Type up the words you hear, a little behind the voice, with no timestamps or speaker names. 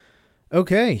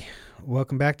Okay,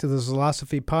 welcome back to the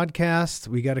Zolosophy Podcast.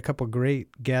 We got a couple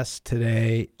great guests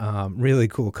today. Really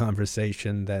cool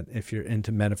conversation that if you're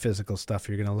into metaphysical stuff,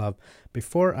 you're going to love.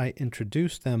 Before I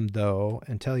introduce them, though,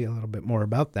 and tell you a little bit more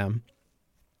about them,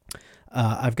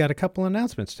 I've got a couple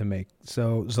announcements to make.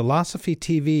 So Zolosophy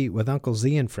TV with Uncle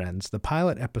Z and Friends, the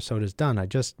pilot episode is done. I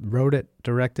just wrote it,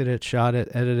 directed it, shot it,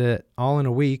 edited it, all in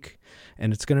a week,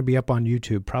 and it's going to be up on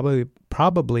YouTube.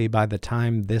 Probably by the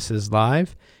time this is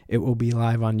live, it will be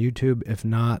live on YouTube. If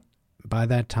not, by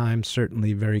that time,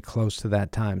 certainly very close to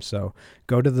that time. So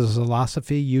go to the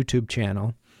Zolosophy YouTube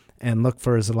channel and look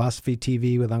for Zolosophy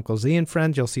TV with Uncle Z and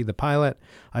Friends. You'll see the pilot.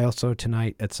 I also,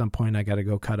 tonight, at some point, I got to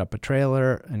go cut up a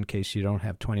trailer in case you don't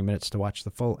have 20 minutes to watch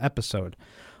the full episode.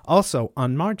 Also,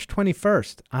 on March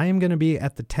 21st, I am going to be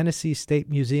at the Tennessee State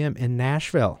Museum in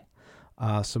Nashville.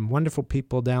 Some wonderful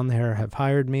people down there have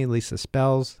hired me, Lisa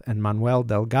Spells and Manuel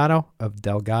Delgado of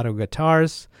Delgado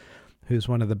Guitars, who's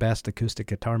one of the best acoustic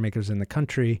guitar makers in the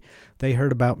country. They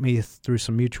heard about me through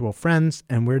some mutual friends,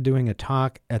 and we're doing a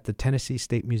talk at the Tennessee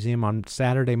State Museum on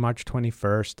Saturday, March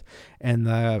 21st, and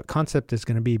the concept is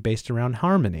going to be based around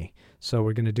harmony. So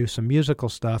we're going to do some musical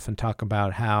stuff and talk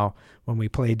about how when we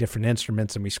play different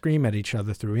instruments and we scream at each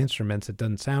other through instruments, it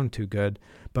doesn't sound too good.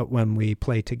 But when we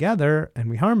play together and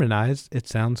we harmonize, it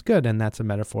sounds good, and that's a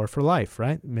metaphor for life,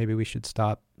 right? Maybe we should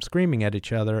stop screaming at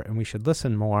each other and we should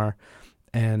listen more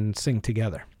and sing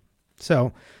together.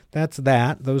 So that's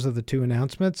that. Those are the two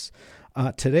announcements.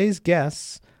 Today's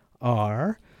guests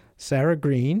are Sarah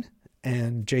Green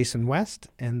and Jason West,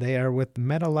 and they are with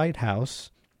Meta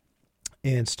Lighthouse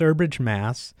in Sturbridge,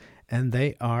 Mass., and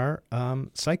they are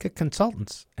psychic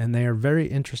consultants, and they are very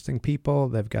interesting people.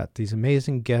 They've got these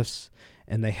amazing gifts,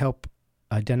 and they help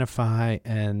identify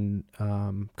and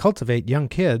cultivate young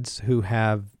kids who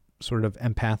have sort of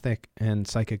empathic and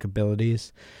psychic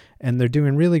abilities. And they're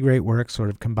doing really great work sort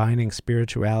of combining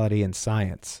spirituality and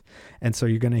science. And so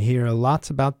you're going to hear lots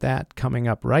about that coming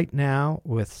up right now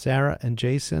with Sarah and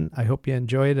Jason. I hope you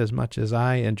enjoy it as much as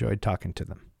I enjoyed talking to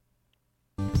them.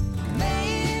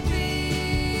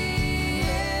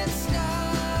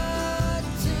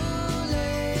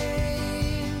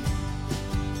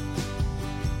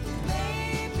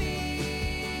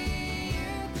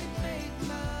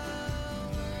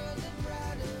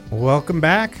 Welcome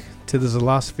back to the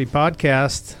Zolosophy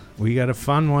Podcast. We got a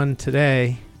fun one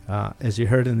today, as you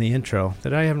heard in the intro,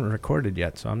 that I haven't recorded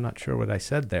yet, so I'm not sure what I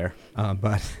said there.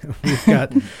 But we've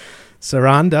got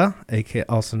Saranda,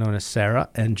 also known as Sarah,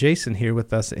 and Jason here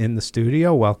with us in the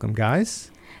studio. Welcome, guys.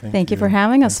 Thank you for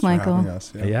having us, Michael.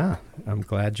 Yeah, I'm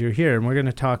glad you're here. And we're going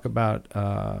to talk about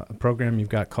a program you've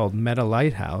got called Meta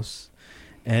Lighthouse.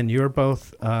 And you're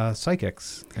both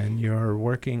psychics, and you're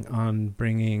working on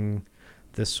bringing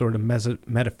this sort of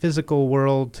metaphysical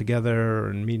world together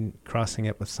and crossing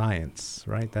it with science,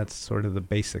 right? That's sort of the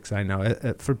basics I know.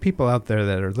 For people out there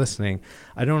that are listening,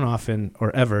 I don't often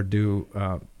or ever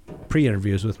do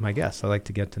pre-interviews with my guests. I like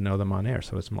to get to know them on air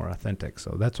so it's more authentic.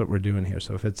 So that's what we're doing here.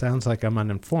 So if it sounds like I'm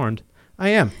uninformed, I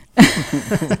am.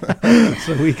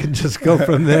 So we can just go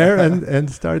from there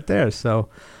and start there. So,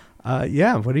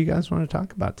 what do you guys want to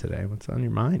talk about today? What's on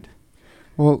your mind?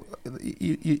 Well,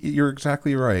 you're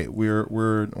exactly right.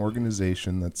 We're an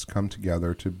organization that's come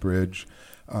together to bridge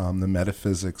the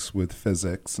metaphysics with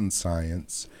physics and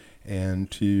science,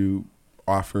 and to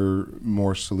offer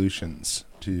more solutions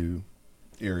to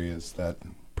areas that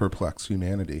perplex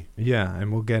humanity. Yeah,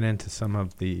 and we'll get into some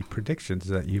of the predictions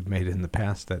that you've made in the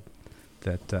past that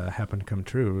happen to come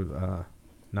true.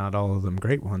 Not all of them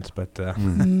great ones, but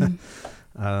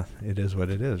it is what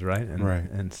it is, right?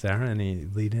 And Sarah, any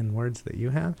lead-in words that you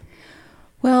have?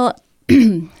 Well,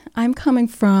 I'm coming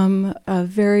from a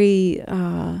very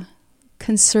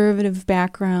conservative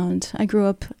background. I grew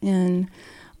up in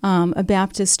a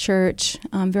Baptist church,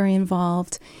 very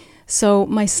involved. So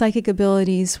my psychic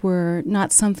abilities were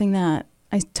not something that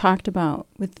I talked about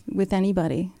with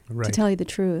anybody, to tell you the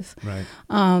truth. Right.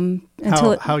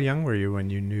 How young were you when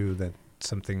you knew that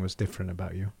something was different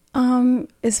about you?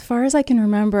 As far as I can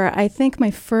remember, I think my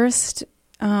first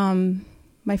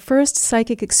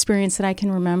psychic experience that I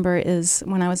can remember is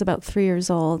when I was about 3 years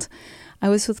old. I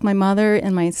was with my mother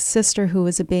and my sister, who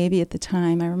was a baby at the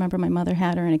time. I remember my mother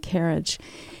had her in a carriage,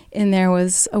 and there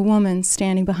was a woman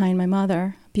standing behind my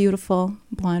mother, beautiful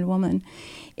blonde woman,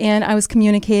 and I was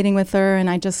communicating with her, and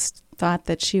I just thought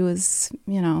that she was,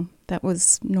 that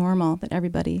was normal, that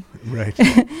everybody that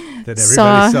everybody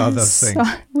saw those things.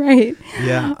 Right.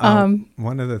 Yeah.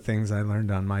 One of the things I learned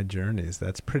on my journey is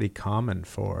that's pretty common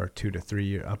for 2 to 3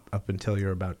 years, up until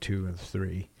you're about 2 and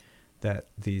 3. that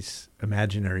these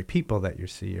imaginary people that you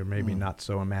see are maybe not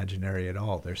so imaginary at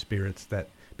all. They're spirits that,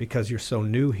 because you're so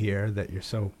new here, that you're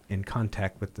so in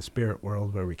contact with the spirit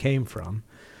world where we came from,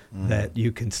 that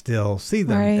you can still see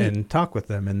them and talk with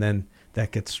them. And then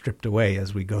that gets stripped away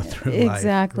as we go through life.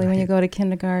 Exactly. When you go to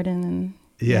kindergarten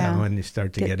and when you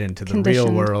start to get into the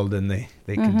real world and they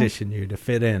condition you to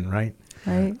fit in, right?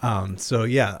 Right. So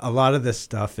a lot of this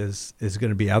stuff is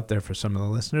going to be out there for some of the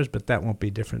listeners, but that won't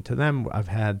be different to them. I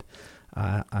had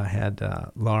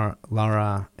Laura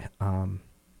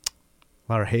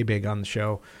Habig on the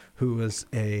show, who was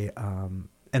a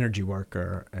energy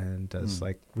worker and does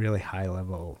like really high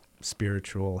level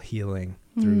spiritual healing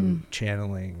through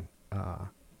channeling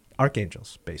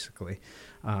archangels, basically.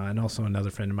 And also another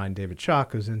friend of mine, David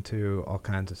Schock, who's into all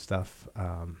kinds of stuff.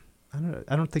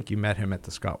 I don't think you met him at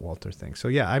the Scott Walter thing. So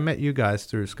I met you guys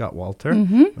through Scott Walter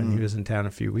when he was in town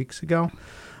a few weeks ago.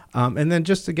 And then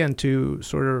just again to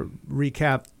sort of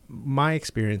recap my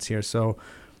experience here. So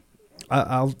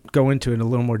I'll go into it in a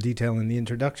little more detail in the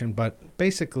introduction, but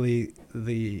basically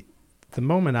the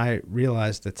moment I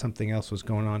realized that something else was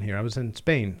going on here, I was in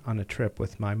Spain on a trip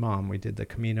with my mom. We did the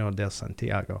Camino de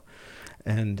Santiago.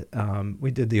 And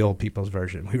we did the old people's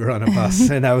version. We were on a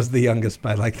bus, and I was the youngest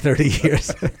by like 30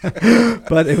 years.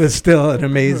 But it was still an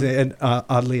amazing, and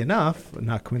oddly enough,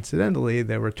 not coincidentally,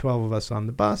 there were 12 of us on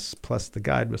the bus, plus the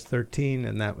guide was 13,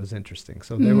 and that was interesting.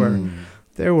 So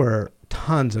there were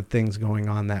tons of things going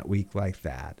on that week like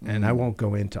that. And I won't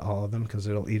go into all of them because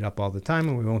it'll eat up all the time,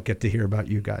 and we won't get to hear about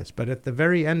you guys. But at the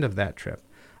very end of that trip,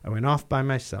 I went off by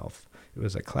myself. It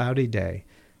was a cloudy day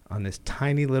on this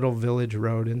tiny little village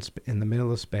road in the middle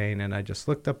of Spain, and I just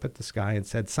looked up at the sky and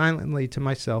said silently to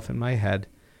myself in my head,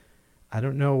 I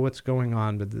don't know what's going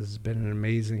on, but this has been an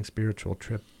amazing spiritual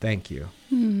trip. Thank you.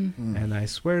 And I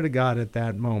swear to God, at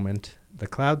that moment, the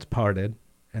clouds parted,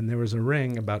 and there was a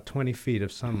ring about 20 feet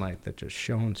of sunlight that just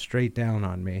shone straight down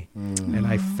on me. And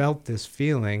I felt this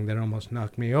feeling that almost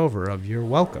knocked me over of, you're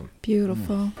welcome.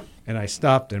 Beautiful. And I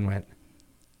stopped and went,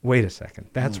 wait a second,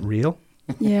 that's real?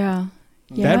 Yeah.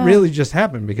 That really just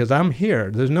happened because I'm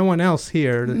here. There's no one else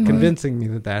here convincing me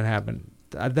that happened.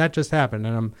 That just happened,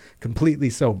 and I'm completely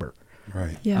sober.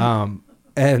 Right. Yeah.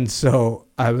 And so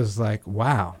I was like,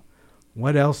 wow,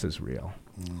 what else is real?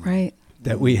 Right.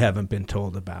 That we haven't been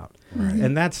told about. Right.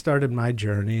 And that started my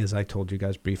journey, as I told you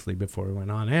guys briefly before we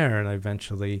went on air. And I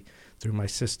eventually, through my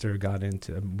sister,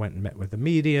 went and met with a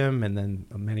medium. And then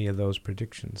many of those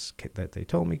predictions that they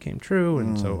told me came true.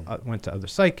 And so I went to other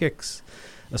psychics,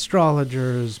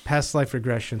 astrologers, past life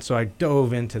regression. So I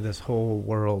dove into this whole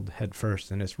world head first.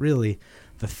 And it's really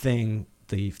the thing,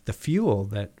 the fuel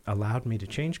that allowed me to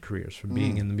change careers from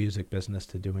being in the music business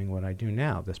to doing what I do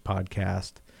now, this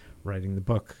podcast, writing the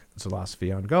book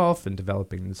Zolosophy on Golf, and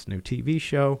developing this new TV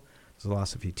show,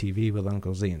 Zolosophy TV with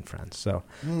Uncle Z and Friends. So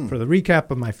for the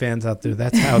recap of my fans out there,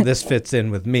 that's how this fits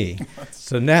in with me.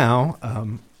 So now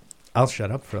I'll shut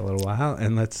up for a little while,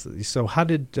 and so how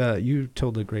did you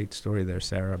told a great story there,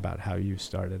 Sarah, about how you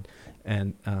started.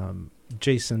 And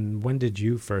Jason, when did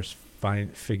you first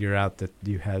figure out that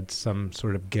you had some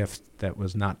sort of gift that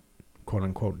was not quote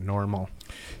unquote normal?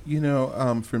 You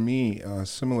know, for me,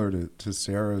 similar to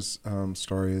Sarah's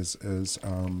story is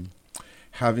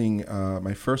having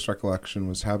my first recollection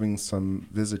was having some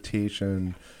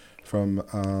visitation from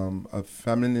a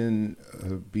feminine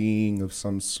being of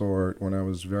some sort when I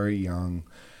was very young.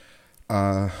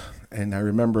 And I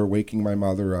remember waking my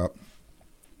mother up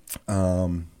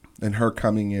and her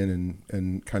coming in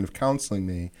and kind of counseling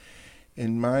me.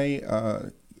 And my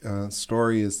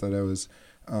story is that I was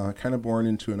kind of born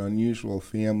into an unusual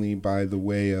family by the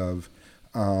way of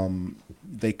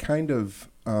they kind of,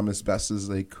 as best as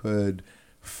they could,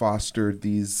 fostered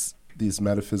these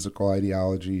metaphysical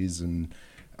ideologies and,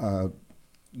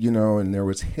 and there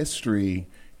was history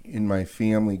in my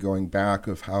family going back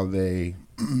of how they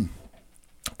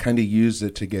kind of used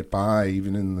it to get by.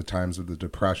 Even in the times of the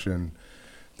Depression,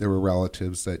 there were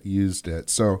relatives that used it.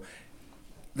 So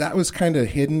that was kind of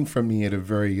hidden from me at a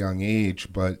very young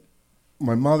age, but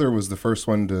my mother was the first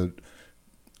one to,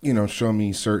 show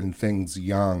me certain things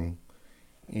young.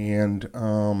 And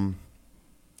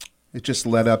it just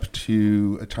led up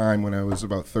to a time when I was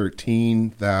about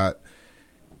 13 that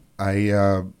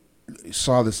I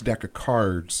saw this deck of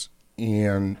cards,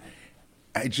 and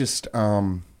I just,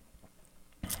 I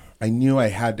knew I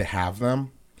had to have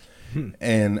them.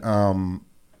 And,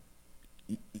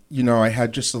 I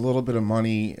had just a little bit of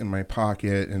money in my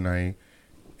pocket, and I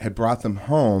had brought them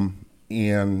home,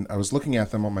 and I was looking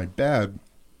at them on my bed,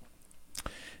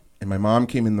 and my mom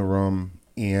came in the room,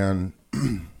 and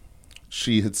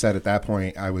she had said at that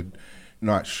point I would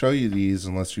not show you these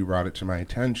unless you brought it to my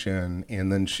attention.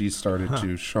 And then she started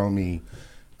to show me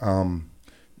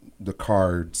the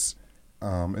cards.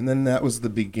 And then that was the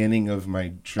beginning of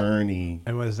my journey.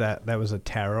 And was that was a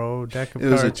tarot deck of It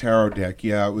cards? was a tarot deck,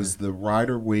 yeah. It was the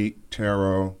Rider-Waite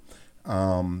Tarot.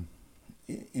 And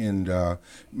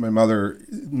my mother,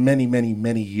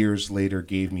 many years later,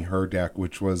 gave me her deck,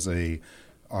 which was a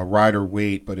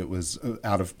Rider-Waite, but it was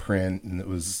out of print, and it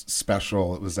was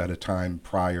special. It was at a time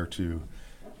prior to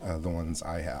the ones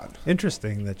I had.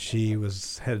 Interesting that she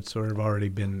had sort of already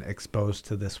been exposed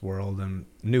to this world and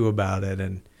knew about it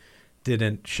and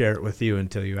didn't share it with you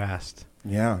until you asked.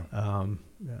 Yeah.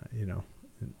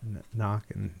 Knock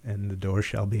and the door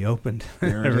shall be opened.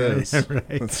 There it is.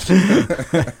 Right.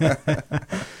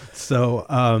 So,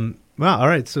 well, all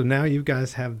right. So now you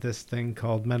guys have this thing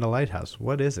called Meta Lighthouse.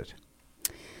 What is it?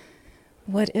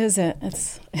 What is it?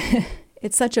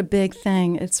 It's such a big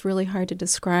thing. It's really hard to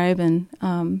describe in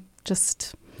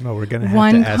just Well, we're going to have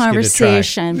one to ask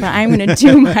conversation, but I'm going to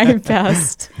do my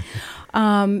best.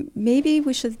 Maybe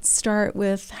we should start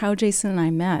with how Jason and I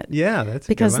met. Yeah, that's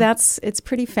because a good one. it's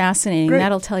pretty fascinating. Great.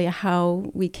 That'll tell you how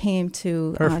we came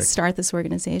to start this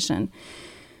organization.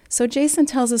 So Jason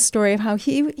tells a story of how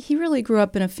he really grew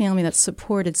up in a family that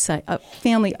supported a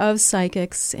family of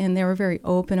psychics, and they were very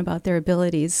open about their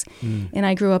abilities. And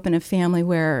I grew up in a family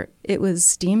where it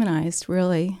was demonized,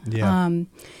 really. Yeah.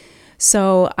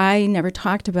 So I never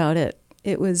talked about it.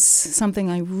 It was something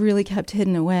I really kept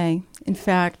hidden away. In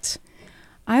fact,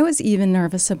 I was even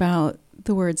nervous about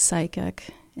the word psychic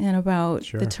and about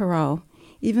the tarot,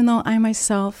 even though I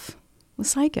myself was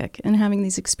psychic and having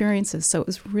these experiences. So it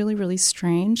was really, really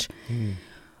strange.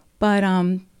 But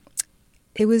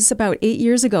it was about 8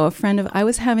 years ago, I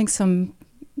was having some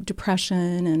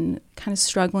depression and kind of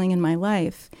struggling in my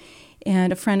life.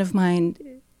 And a friend of mine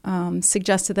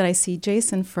suggested that I see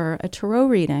Jason for a tarot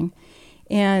reading.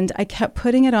 And I kept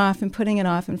putting it off, and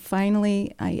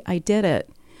finally I did it.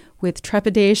 With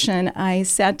trepidation, I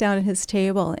sat down at his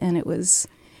table, and it was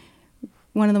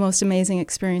one of the most amazing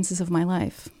experiences of my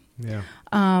life. Yeah.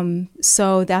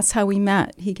 So that's how we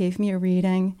met. He gave me a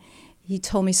reading. He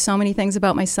told me so many things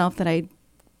about myself that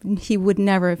he would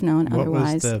never have known otherwise.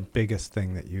 What was the biggest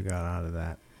thing that you got out of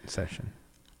that session?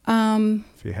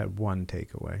 If you had one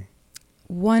takeaway.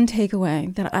 One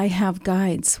takeaway, that I have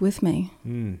guides with me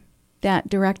that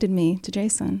directed me to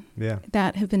Jason. Yeah.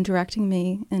 That have been directing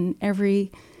me in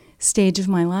every stage of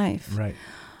my life. Right.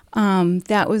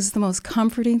 That was the most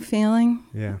comforting feeling.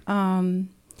 Yeah.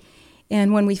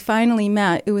 And when we finally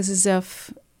met, it was as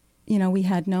if, we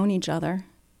had known each other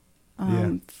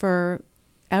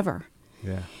forever.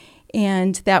 Yeah.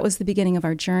 And that was the beginning of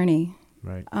our journey.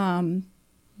 Right.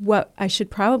 What I should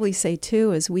probably say,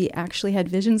 too, is we actually had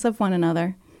visions of one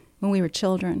another when we were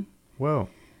children. Whoa.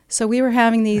 So we were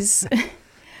having these...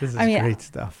 This is great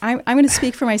stuff. I'm going to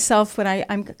speak for myself, but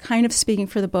I'm kind of speaking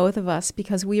for the both of us,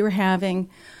 because we were having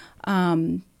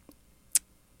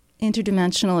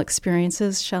interdimensional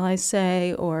experiences, shall I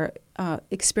say, or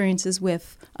experiences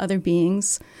with other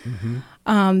beings.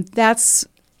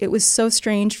 It was so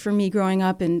strange for me growing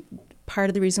up, and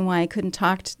part of the reason why I couldn't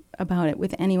talk about it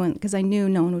with anyone, because I knew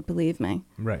no one would believe me.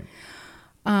 Right.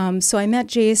 So I met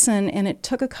Jason, and it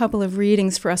took a couple of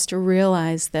readings for us to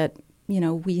realize that,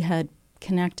 we had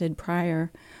connected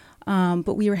prior,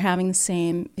 but we were having the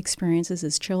same experiences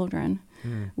as children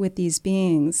with these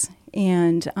beings.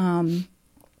 And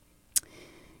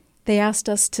they asked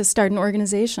us to start an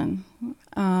organization,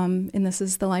 and this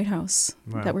is the Lighthouse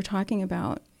that we're talking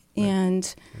about. Right.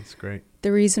 And that's great.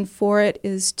 The reason for it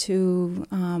is to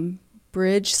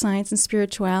bridge science and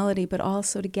spirituality, but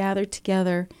also to gather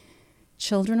together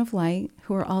children of light,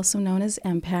 who are also known as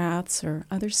empaths or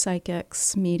other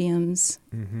psychics, mediums,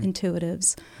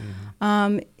 intuitives,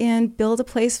 and build a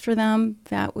place for them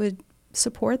that would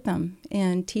support them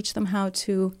and teach them how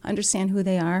to understand who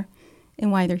they are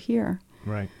and why they're here.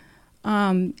 Right.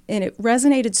 And it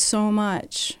resonated so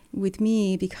much with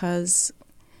me because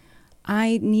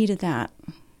I needed that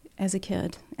as a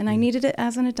kid, and I needed it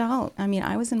as an adult. I mean,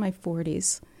 I was in my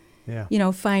 40s.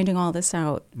 Yeah. Finding all this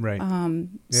out. Right. Me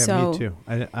too.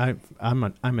 I'm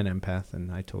an empath,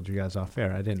 and I told you guys off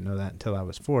air. I didn't know that until I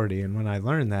was 40, and when I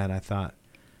learned that, I thought,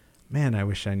 man, I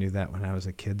wish I knew that when I was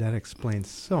a kid. That explains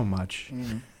so much.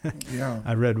 Yeah.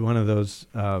 I read one of those.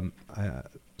 I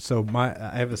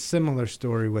have a similar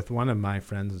story with one of my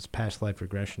friends, is past life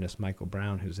regressionist Michael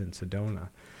Brown, who's in Sedona.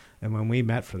 And when we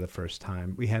met for the first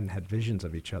time, we hadn't had visions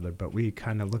of each other, but we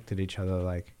kind of looked at each other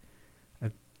like,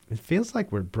 it feels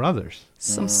like we're brothers.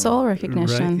 Some soul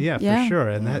recognition. Right? Yeah, for sure.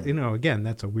 And that, again,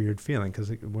 that's a weird feeling because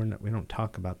we don't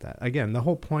talk about that. Again, the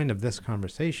whole point of this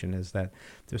conversation is that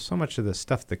there's so much of the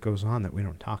stuff that goes on that we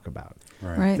don't talk about.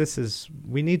 Right.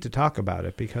 We need to talk about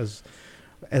it because,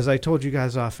 as I told you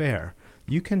guys off air,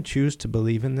 you can choose to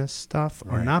believe in this stuff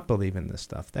or not believe in this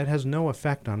stuff. That has no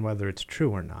effect on whether it's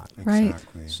true or not.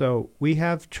 Exactly. So we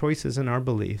have choices in our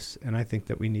beliefs, and I think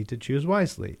that we need to choose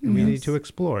wisely. And we need to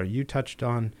explore. You touched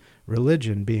on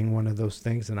religion being one of those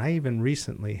things, and I even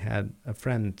recently had a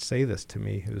friend say this to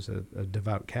me who's a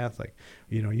devout Catholic.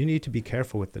 You need to be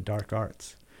careful with the dark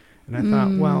arts. And I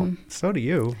thought, well, so do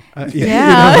you.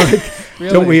 Really?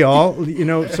 Don't we all?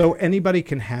 So anybody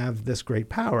can have this great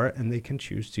power, and they can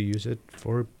choose to use it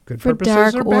for good purposes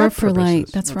dark or or bad for purposes. light.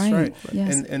 That's right.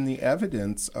 Yes. And the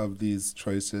evidence of these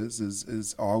choices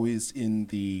is always in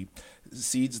the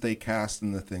seeds they cast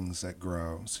and the things that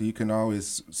grow. So you can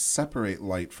always separate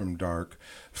light from dark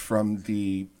from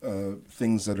the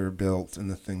things that are built and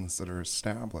the things that are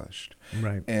established.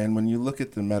 Right. And when you look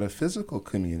at the metaphysical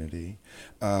community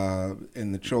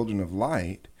in the children of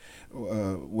light,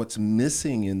 what's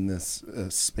missing in this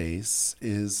space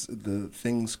is the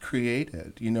things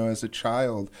created. As a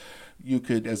child,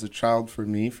 for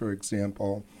me, for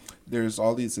example, there's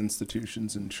all these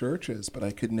institutions and churches, but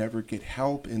I could never get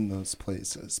help in those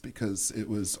places because it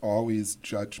was always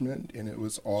judgment and it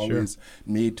was always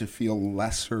made to feel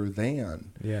lesser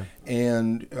than. Yeah.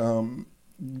 And,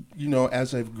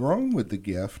 as I've grown with the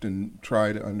gift and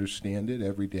try to understand it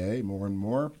every day more and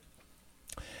more,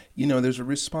 there's a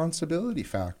responsibility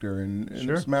factor. And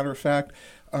as a matter of fact,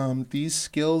 these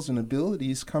skills and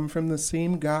abilities come from the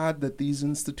same God that these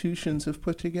institutions have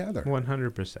put together.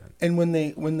 100%. And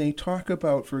when they talk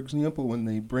about, for example, when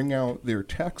they bring out their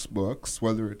textbooks,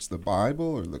 whether it's the Bible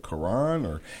or the Quran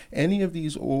or any of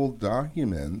these old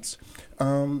documents,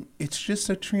 it's just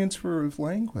a transfer of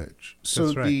language.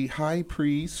 So the high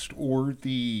priest or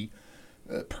the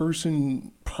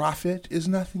prophet is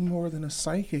nothing more than a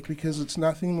psychic because it's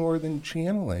nothing more than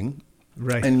channeling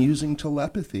and using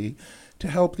telepathy to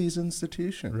help these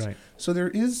institutions. Right. So there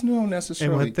is no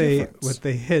necessarily difference. What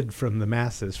they hid from the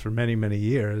masses for many, many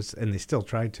years, and they still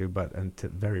try to, but until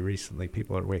very recently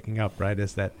people are waking up, right,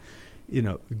 is that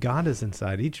God is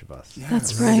inside each of us. Yes.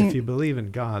 That's right. If you believe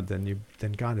in God, then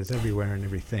God is everywhere and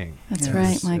everything. That's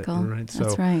right, Michael.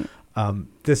 That's right.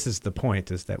 This is the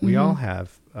point, is that we all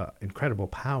have incredible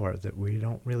power that we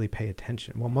don't really pay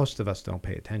attention. Well, most of us don't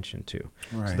pay attention to.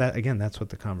 Right. So that's what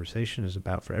the conversation is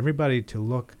about, for everybody to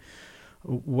look,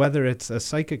 whether it's a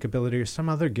psychic ability or some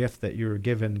other gift that you were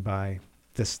given by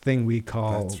this thing we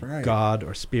call God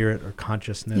or spirit or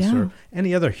consciousness or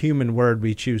any other human word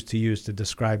we choose to use to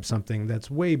describe something that's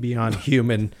way beyond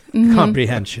human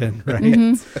comprehension,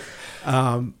 right?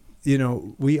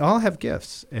 We all have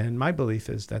gifts, and my belief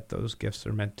is that those gifts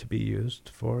are meant to be used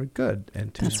for good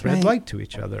and to spread light to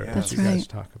each other, as you guys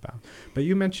talk about. But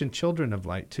you mentioned children of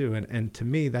light, too, and to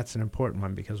me, that's an important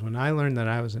one, because when I learned that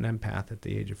I was an empath at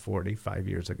the age of 40, 5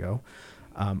 years ago,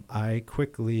 I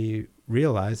quickly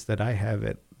realized that I have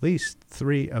at least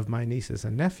 3 of my nieces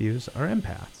and nephews are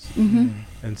empaths.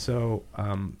 And so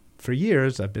for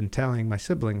years, I've been telling my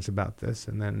siblings about this,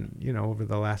 and then, over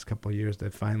the last couple of years,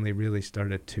 they've finally really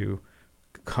started to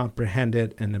comprehend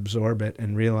it and absorb it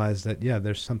and realize that,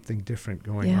 there's something different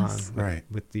going on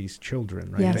with these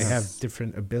children, right? They have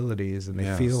different abilities, and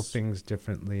they feel things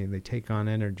differently, and they take on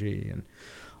energy and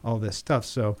all this stuff.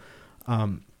 So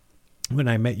when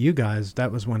I met you guys,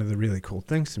 that was one of the really cool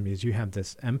things to me, is you have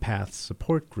this empath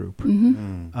support group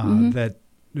that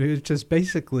it's just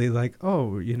basically like,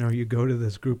 you go to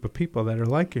this group of people that are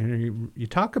like you, and you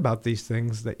talk about these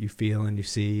things that you feel and you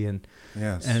see, and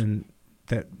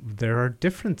that there are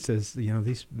differences.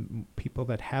 These people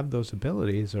that have those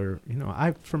abilities are,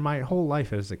 for my whole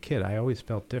life as a kid, I always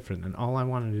felt different, and all I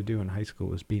wanted to do in high school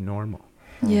was be normal.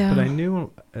 Yeah. But I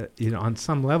knew, on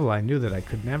some level, I knew that I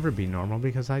could never be normal,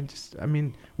 because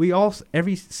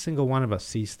every single one of us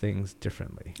sees things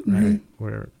differently, right?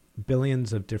 We're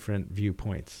billions of different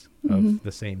viewpoints of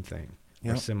the same thing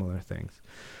or similar things.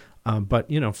 But,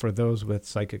 for those with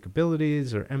psychic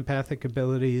abilities or empathic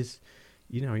abilities,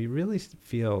 you really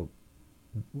feel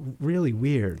really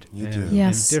weird. You do.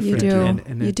 Yes, and you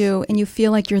different. do. You do. And you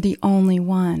feel like you're the only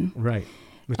one. Right.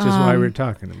 Which is why we're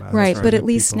talking about it. Right. But at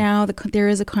least now there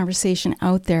is a conversation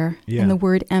out there, and the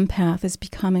word empath is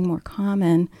becoming more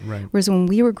common. Right. Whereas when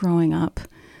we were growing up,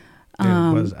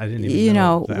 I didn't even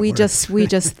know that we word. we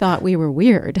just thought we were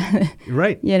weird.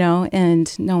 Right.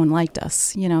 And no one liked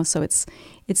us, so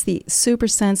it's the super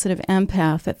sensitive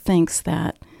empath that thinks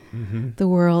that the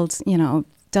world,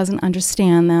 doesn't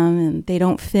understand them and they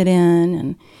don't fit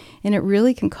in, and it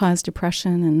really can cause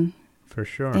depression and for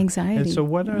sure anxiety. And so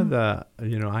what are the,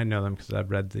 I know them because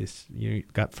I've read these, you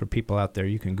got for people out there,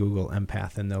 you can Google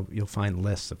empath and you'll find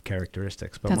lists of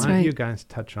characteristics. But That's why don't right. you guys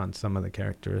touch on some of the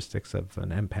characteristics of an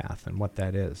empath and what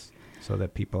that is so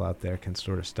that people out there can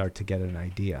sort of start to get an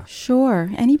idea? Sure.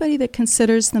 Anybody that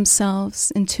considers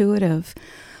themselves intuitive,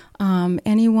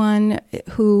 anyone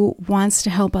who wants to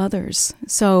help others.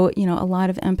 So, a lot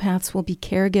of empaths will be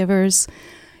caregivers,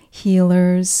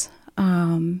 healers,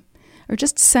 or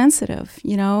just sensitive.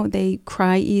 They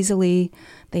cry easily,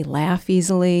 they laugh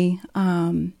easily.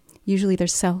 Usually they're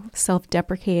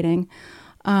self-deprecating.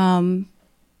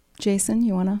 Jason,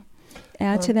 you want to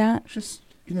add to that? Just,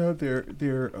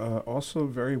 they're also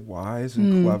very wise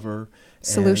and clever.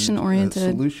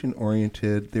 Solution-oriented.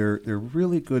 Solution-oriented. They're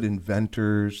really good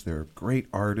inventors. They're great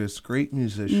artists, great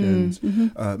musicians.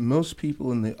 Most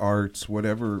people in the arts,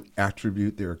 whatever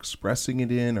attribute they're expressing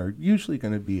it in, are usually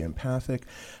going to be empathic,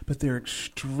 but they're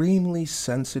extremely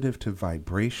sensitive to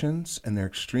vibrations, and they're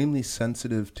extremely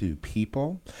sensitive to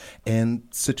people and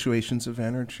situations of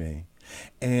energy.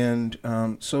 And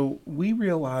so we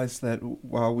realized that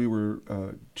while we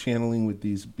were channeling with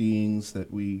these beings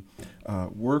that we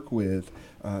work with,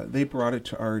 they brought it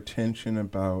to our attention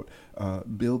about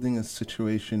building a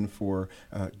situation for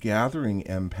gathering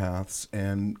empaths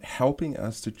and helping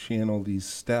us to channel these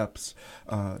steps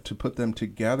to put them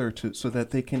together so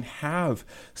that they can have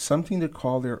something to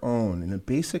call their own and a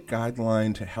basic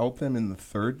guideline to help them in the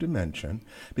third dimension.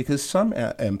 Because some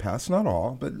empaths, not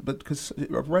all, but because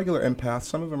regular empaths,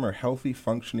 some of them are healthy,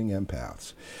 functioning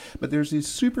empaths. But there's these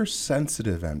super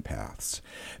sensitive empaths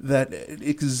that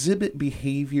exhibit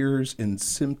behaviors and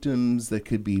symptoms that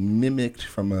could be mimicked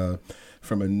from a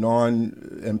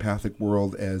non-empathic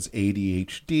world as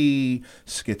ADHD,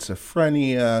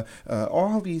 schizophrenia.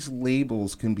 All these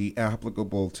labels can be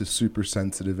applicable to super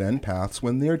sensitive empaths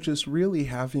when they're just really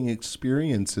having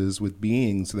experiences with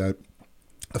beings that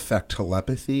affect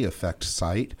telepathy, affect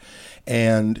sight.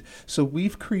 And so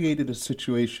we've created a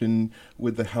situation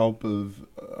with the help of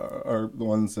the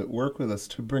ones that work with us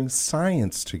to bring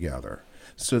science together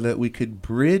so that we could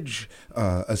bridge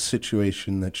a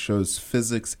situation that shows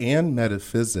physics and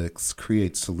metaphysics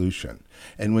create solution.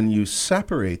 And when you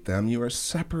separate them, you are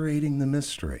separating the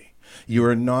mystery. You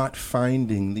are not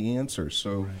finding the answer.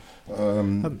 So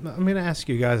I'm going to ask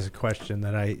you guys a question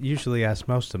that I usually ask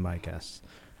most of my guests.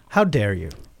 How dare you?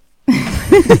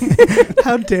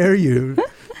 How dare you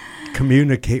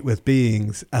communicate with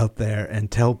beings out there and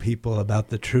tell people about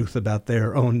the truth about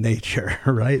their own nature,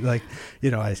 right? Like,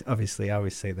 I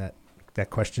always say that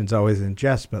question's always in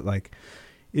jest, but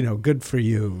good for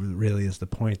you really is the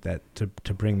point, that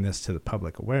to bring this to the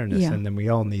public awareness. Yeah. And then we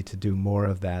all need to do more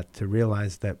of that to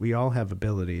realize that we all have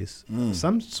abilities,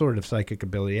 some sort of psychic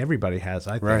ability. Everybody has,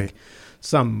 I think. Right.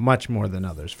 Some much more than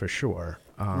others, for sure.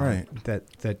 Right.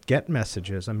 That get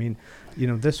messages. I mean,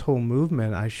 this whole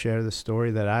movement, I share the story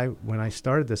that when I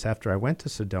started this after I went to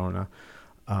Sedona,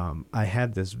 I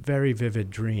had this very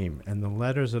vivid dream, and the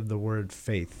letters of the word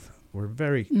faith were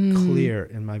very clear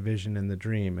in my vision in the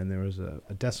dream, and there was a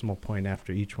decimal point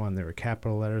after each one. There were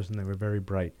capital letters, and they were very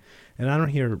bright. And I don't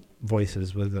hear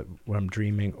voices whether I'm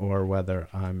dreaming or whether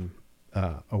I'm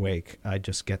awake. I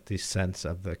just get the sense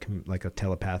of like a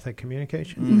telepathic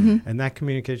communication. And that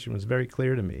communication was very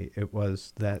clear to me. It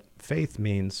was that faith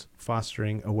means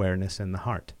fostering awareness in the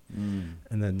heart. And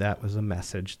then that was a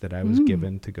message that I was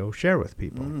given to go share with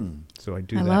people. So I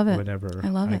do whatever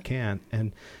I can.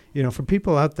 And, for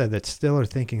people out there that still are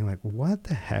thinking like, what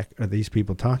the heck are these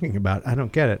people talking about? I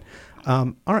don't get it.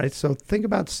 All right, so think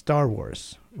about Star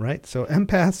Wars, right? So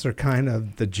empaths are kind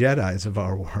of the Jedis of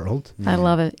our world. I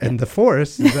love it. And the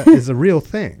Force is a real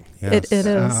thing. Yes. It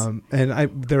is.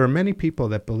 And there are many people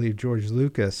that believe George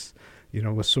Lucas,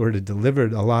 was sort of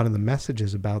delivered a lot of the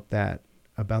messages about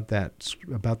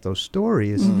those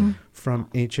stories from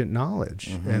ancient knowledge,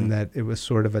 and that it was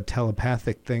sort of a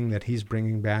telepathic thing that he's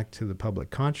bringing back to the public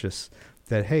conscious.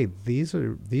 That, hey, these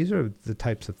are the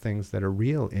types of things that are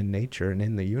real in nature and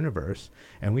in the universe,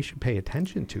 and we should pay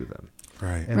attention to them.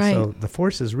 Right. And so the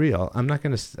Force is real. I'm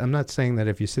not saying that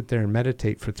if you sit there and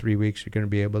meditate for 3 weeks, you're going to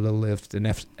be able to lift an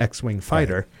X-wing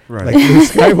fighter like Luke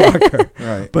Skywalker.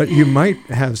 Right. But you might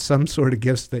have some sort of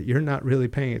gifts that you're not really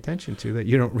paying attention to, that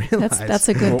you don't realize. That's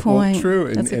a good point. Well,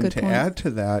 true. That's and to add to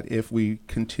that, if we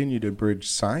continue to bridge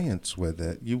science with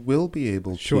it, you will be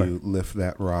able to lift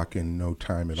that rock in no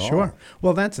time at all. Sure.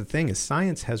 Well, that's the thing, is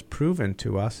science has proven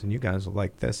to us, and you guys will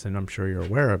like this, and I'm sure you're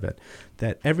aware of it,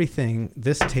 that everything,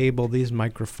 this table, these these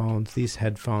microphones, these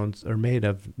headphones are made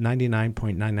of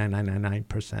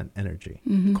 99.99999% energy.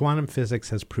 Mhm. Quantum physics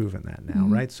has proven that now,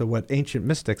 Mhm. right? So what ancient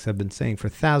mystics have been saying for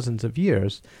thousands of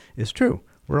years is true.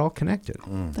 We're all connected.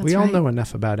 Mm. That's We all right. know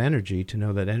enough about energy to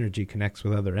know that energy connects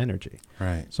with other energy.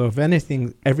 Right. So if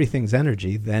anything, everything's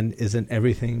energy, then isn't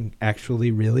everything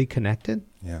actually really connected?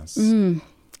 Yes. Mm.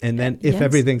 And then if Yes.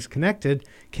 everything's connected,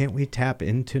 can't we tap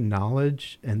into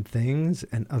knowledge and things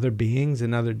and other beings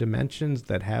in other dimensions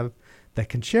that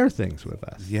can share things with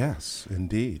us? Yes,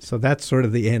 indeed. So that's sort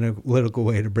of the analytical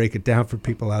way to break it down for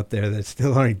people out there that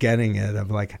still aren't getting it,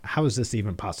 of like, how is this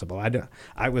even possible?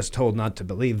 I was told not to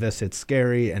believe this. It's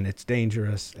scary and it's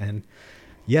dangerous. And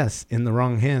yes, in the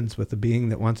wrong hands with a being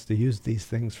that wants to use these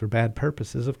things for bad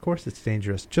purposes, of course it's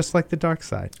dangerous, just like the dark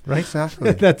side, right?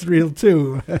 Exactly. That's real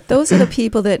too. Those are the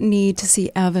people that need to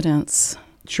see evidence.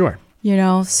 Sure.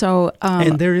 So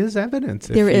And there is evidence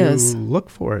if there you is. look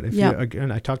for it. Yep.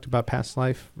 Again, I talked about past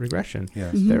life regression.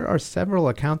 Yes. Mhm. There are several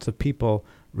accounts of people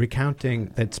recounting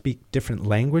that speak different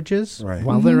languages Right.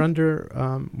 while they're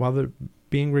Mhm. while they're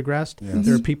being regressed. Yes.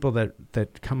 There are people that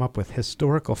come up with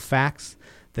historical facts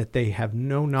that they have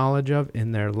no knowledge of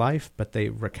in their life, but they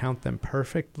recount them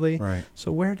perfectly. Right.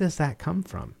 So where does that come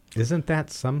from? Isn't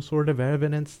that some sort of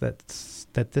evidence that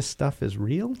this stuff is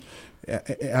real?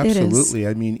 Absolutely.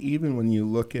 I mean, even when you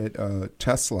look at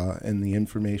Tesla and the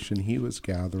information he was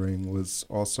gathering was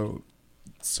also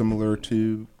similar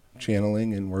to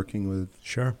channeling and working with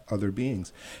Sure. other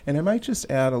beings. And I might just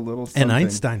add a little something. And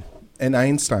Einstein. And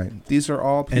Einstein. These are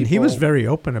all people. And he was very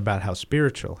open about how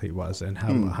spiritual he was and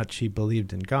how Hmm. much he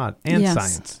believed in God and Yes.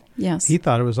 science. yes. He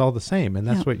thought it was all the same, and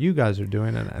that's Yeah. what you guys are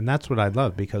doing, and that's what I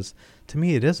love, because to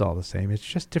me it is all the same. It's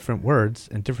just different words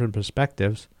and different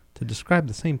perspectives to describe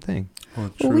the same thing.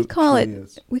 Well, we call truly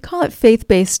is. We call it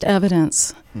faith-based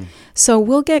evidence. Hmm. So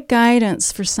we'll get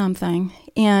guidance for something,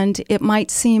 and it might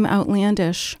seem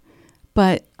outlandish,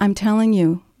 but I'm telling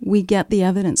you, we get the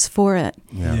evidence for it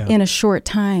Yeah. Yeah. in a short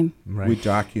time. Right. We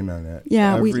document it.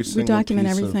 Yeah, Every we single document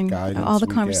piece of everything, guidance all the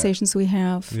we get. conversations we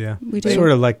have. Yeah. We do.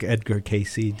 Sort of like Edgar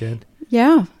Cayce did.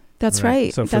 Yeah, that's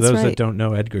right. So for that's those right. that don't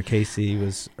know, Edgar Cayce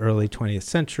was early 20th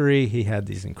century. He had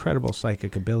these incredible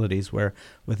psychic abilities where,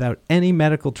 without any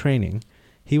medical training,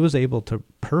 he was able to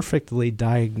perfectly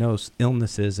diagnose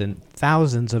illnesses in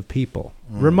thousands of people,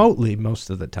 remotely most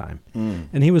of the time. Mm.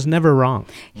 And he was never wrong.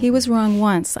 He was wrong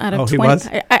once out of Oh, he 20. was?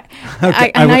 I'm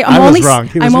I was only, wrong.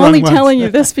 He was I'm wrong only once. telling you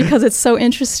this because it's so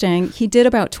interesting. He did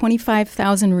about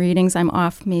 25,000 readings. I'm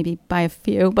off maybe by a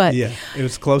few, but Yeah, it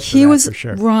was close to he that was for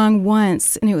sure. wrong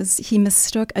once, and he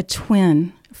mistook a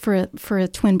twin for a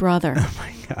twin brother. Oh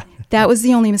my God. That was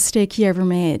the only mistake he ever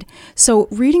made. So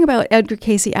reading about Edgar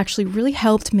Cayce actually really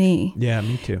helped me Yeah,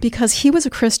 me too. because he was a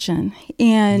Christian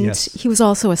and Yes. he was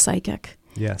also a psychic.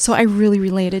 Yes. So I really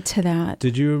related to that.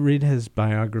 Did you read his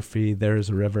biography, There is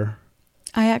a River?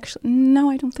 No,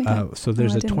 I don't think So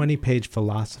there's I a didn't. 20-page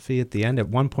philosophy at the end. At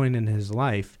one point in his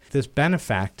life, this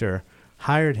benefactor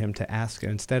hired him to ask,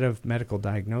 instead of medical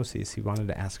diagnoses, he wanted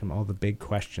to ask him all the big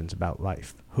questions about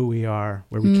life, who we are,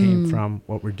 where we came from,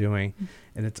 what we're doing.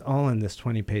 And it's all in this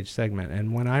 20-page segment.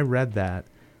 And when I read that,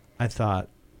 I thought,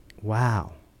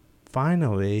 wow,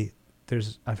 finally,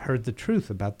 I've heard the truth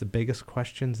about the biggest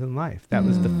questions in life. That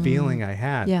was the feeling I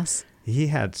had. Yes. He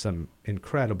had some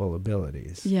incredible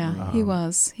abilities. Yeah, he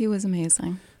was. He was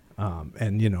amazing.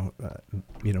 And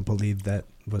believed that,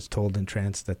 was told in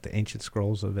trance that the ancient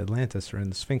scrolls of Atlantis are in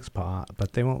the Sphinx paw,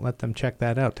 but they won't let them check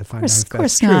that out to find out if Of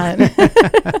course that's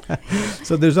not. true.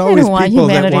 So there's always don't want people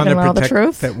that humanity want to to know the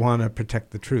truth. protect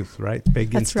the truth, right?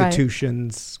 Big That's right.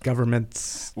 institutions,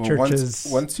 governments, Well, churches.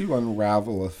 once you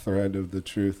unravel a thread of the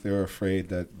truth, they're afraid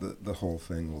that the whole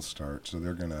thing will start. So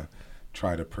they're going to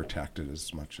try to protect it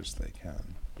as much as they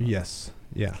can. Yes,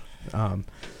 yeah.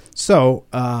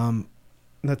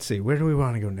 Let's see. Where do we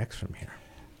want to go next from here?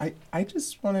 I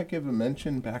just want to give a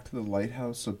mention back to the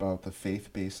Lighthouse about the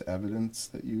faith-based evidence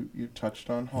that you touched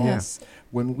on, Hall. Yes.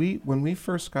 When we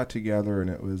first got together, and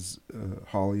it was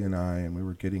Holly and I, and we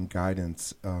were getting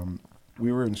guidance,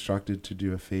 we were instructed to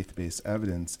do a faith-based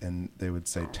evidence, and they would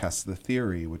say test the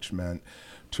theory, which meant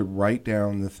to write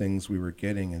down the things we were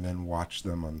getting and then watch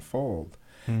them unfold.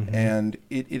 Mm-hmm. And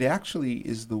it actually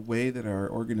is the way that our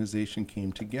organization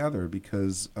came together,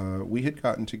 because we had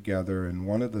gotten together, and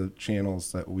one of the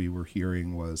channels that we were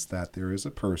hearing was that there is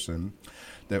a person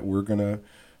that we're going to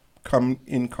come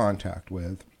in contact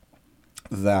with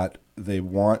that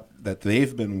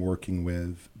they've been working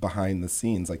with behind the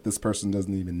scenes. Like, this person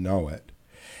doesn't even know it.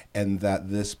 And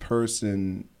that this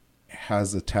person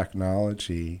has a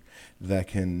technology that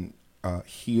can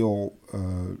heal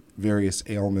various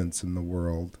ailments in the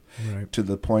world, Right. to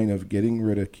the point of getting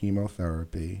rid of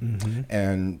chemotherapy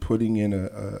and putting in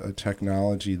a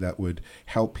technology that would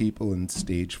help people in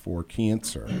stage 4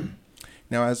 cancer.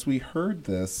 Now, as we heard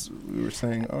this, we were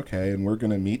saying, okay, and we're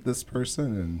going to meet this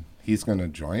person and he's going to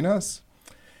join us?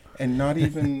 And not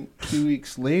even 2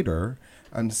 weeks later,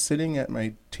 I'm sitting at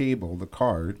my table, the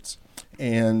cards,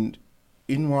 and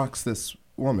in walks this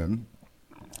woman,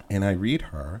 and I read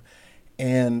her,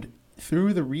 and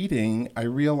through the reading, I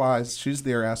realized she's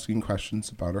there asking questions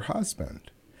about her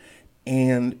husband.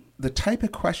 And the type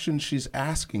of questions she's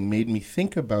asking made me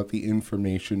think about the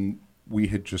information we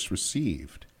had just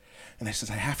received. And I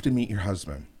said, I have to meet your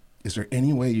husband. Is there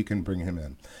any way you can bring him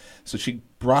in? So she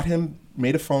brought him,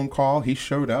 made a phone call. He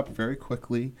showed up very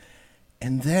quickly.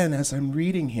 And then as I'm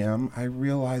reading him, I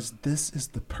realized this is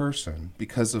the person,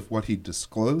 because of what he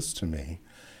disclosed to me,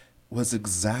 was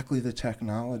exactly the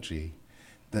technology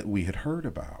that we had heard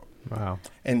about. Wow.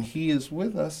 And he is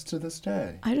with us to this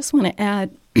day. I just want to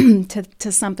add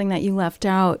to something that you left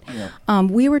out. Yeah.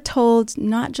 We were told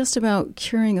not just about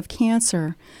curing of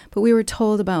cancer, but we were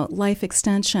told about life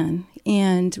extension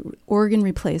and organ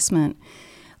replacement.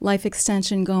 Life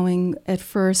extension going at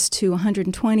first to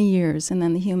 120 years, and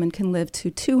then the human can live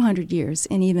to 200 years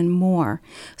and even more.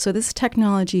 So this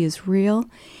technology is real,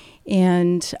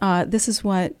 and this is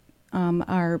what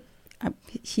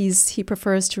he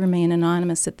prefers to remain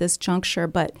anonymous at this juncture,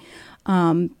 but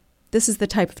this is the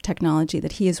type of technology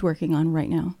that he is working on right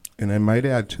now. And I might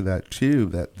add to that, too,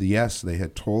 that yes, they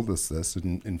had told us this.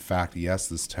 And in fact, yes,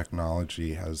 this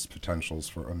technology has potentials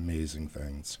for amazing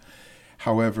things.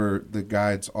 However, the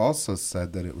guides also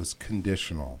said that it was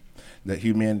conditional, that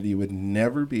humanity would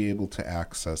never be able to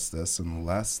access this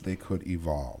unless they could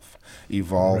evolve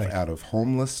Right. out of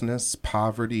homelessness,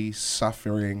 poverty,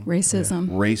 suffering,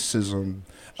 Racism.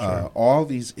 Sure. all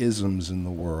these isms in the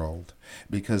world.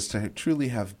 Because to truly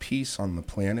have peace on the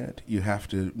planet, you have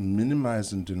to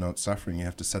minimize and denote suffering. You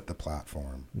have to set the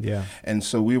platform. Yeah. And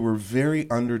so we were very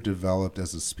underdeveloped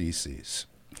as a species.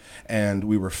 And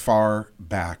we were far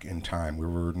back in time. We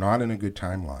were not in a good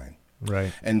timeline.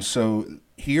 Right. And so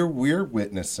here we're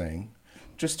witnessing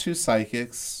just two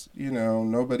psychics,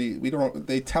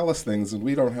 they tell us things and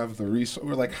we don't have the resource.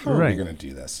 We're like, how are we Right. going to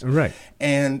do this? Right.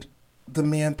 And the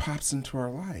man pops into our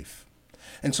life.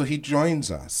 And so he joins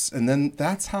us. And then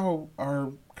that's how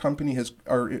our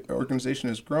organization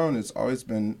has grown. It's always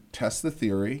been test the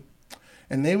theory.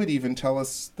 And they would even tell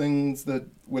us things that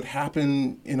would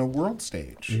happen in a world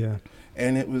stage. Yeah.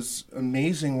 And it was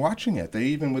amazing watching it. They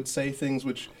even would say things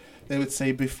which they would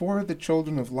say, before the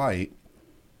children of light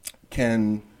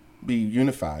can be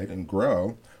unified and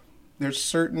grow, there's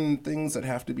certain things that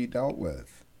have to be dealt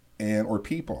with, or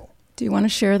people. Do you want to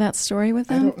share that story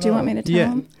with I them? don't Do you want know. me to tell Yeah.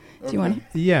 them? Do you want?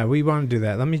 Yeah, we want to do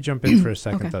that. Let me jump in for a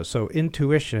second, Okay. though. So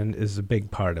intuition is a big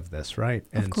part of this, right?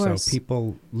 Of And course. so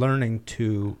people learning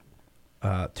to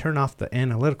turn off the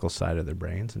analytical side of their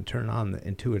brains and turn on the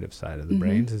intuitive side of the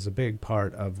brains is a big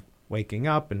part of waking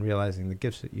up and realizing the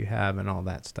gifts that you have and all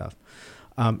that stuff.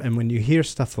 And when you hear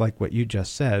stuff like what you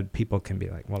just said, people can be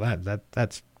like, well,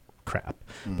 that's crap.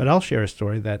 But I'll share a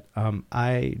story that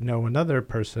I know another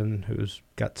person who's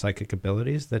got psychic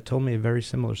abilities that told me a very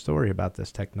similar story about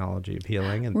this technology of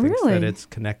healing and thinks that Really? it's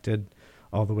connected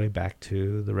all the way back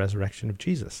to the resurrection of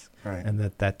Jesus. Right. And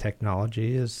that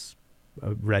technology is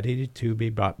ready to be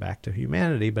brought back to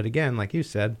humanity. But again, like you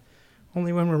said,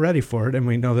 only when we're ready for it and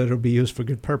we know that it'll be used for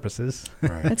good purposes.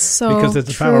 Right. That's so Because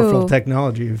it's true. a powerful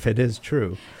technology if it is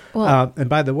true. Well, And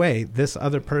by the way, this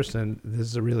other person, this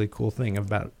is a really cool thing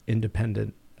about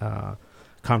independent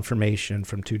confirmation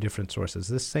from two different sources.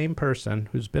 This same person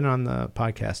who's been on the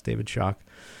podcast, David Schock,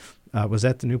 was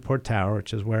at the Newport Tower,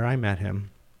 which is where I met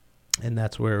him. And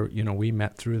that's where, we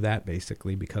met through that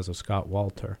basically because of Scott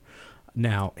Walter.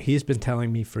 Now, he's been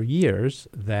telling me for years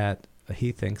that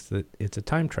he thinks that it's a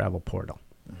time travel portal.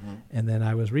 And then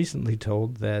I was recently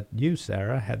told that you,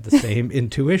 Sarah, had the same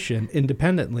intuition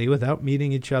independently without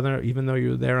meeting each other, even though you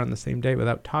were there on the same day,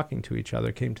 without talking to each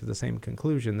other, came to the same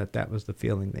conclusion that was the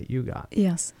feeling that you got.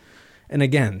 yes. And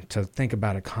again, to think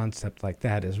about a concept like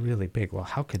that is really big. Well,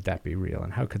 how could that be real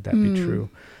and how could that be true?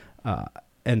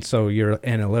 And so your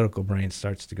analytical brain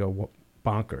starts to go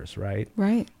bonkers, right?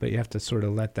 Right. But you have to sort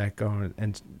of let that go.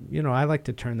 And I like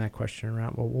to turn that question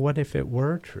around. Well, what if it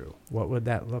were true? What would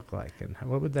that look like? And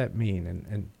what would that mean?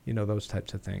 And those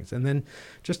types of things. And then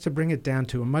just to bring it down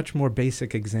to a much more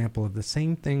basic example of the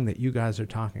same thing that you guys are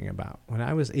talking about. When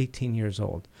I was 18 years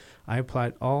old, I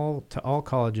applied to all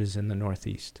colleges in the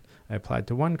Northeast. I applied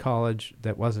to one college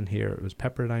that wasn't here. It was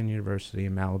Pepperdine University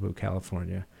in Malibu,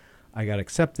 California. I got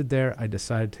accepted there. I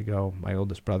decided to go. My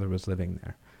oldest brother was living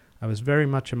there. I was very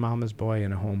much a mama's boy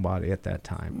and a homebody at that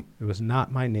time. It was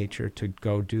not my nature to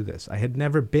go do this. I had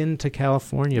never been to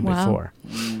California before.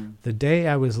 The day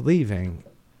I was leaving,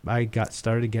 I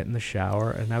started to get in the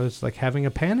shower, and I was like having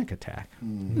a panic attack.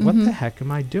 What the heck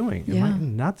am I doing? Am I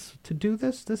nuts to do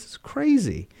this? This is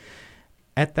crazy.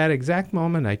 At that exact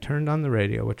moment, I turned on the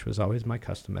radio, which was always my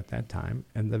custom at that time,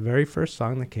 and the very first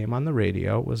song that came on the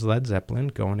radio was Led Zeppelin,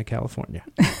 Going to California.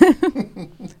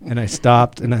 And I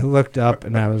stopped, and I looked up,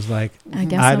 and I was like,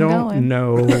 I don't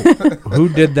know who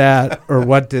did that or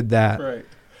what did that, Right.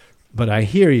 but I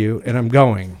hear you, and I'm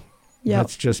going. Yep.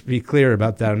 Let's just be clear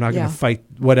about that. I'm not going to fight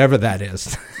whatever that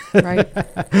is. Right.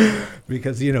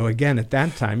 Because, again, at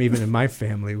that time, even in my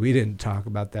family, we didn't talk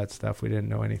about that stuff. We didn't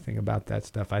know anything about that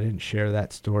stuff. I didn't share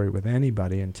that story with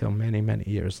anybody until many, many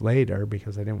years later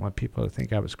because I didn't want people to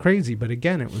think I was crazy. But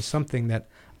again, it was something that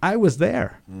I was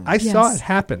there. I saw it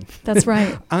happen. That's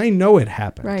right. I know it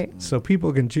happened. Right. So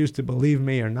people can choose to believe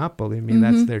me or not believe me.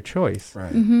 That's their choice.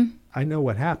 Right. I know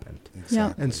what happened.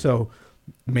 Exactly. And so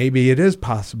maybe it is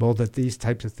possible that these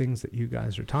types of things that you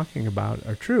guys are talking about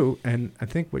are true. And I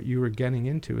think what you were getting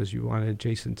into is you wanted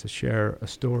Jason to share a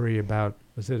story about,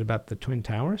 was it about the Twin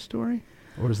Towers story?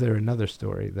 Or was there another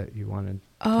story that you wanted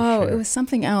to share? It was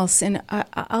something else. And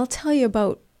I'll tell you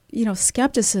about,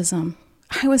 skepticism.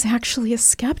 I was actually a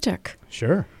skeptic.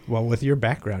 Sure. Well, with your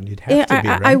background, you'd have to be,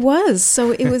 right? I was.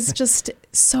 So it was just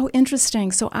so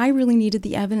interesting. So I really needed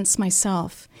the evidence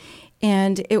myself.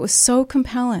 And it was so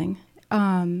compelling.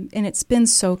 And it's been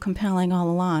so compelling all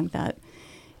along that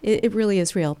it really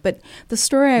is real. But the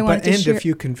story I wanted to share... And if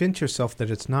you convince yourself that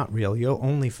it's not real, you'll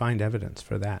only find evidence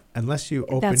for that. Unless you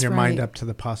open your mind up to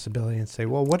the possibility and say,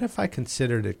 well, what if I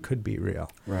considered it could be real?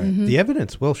 Right. The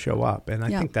evidence will show up. And I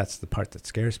think that's the part that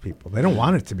scares people. They don't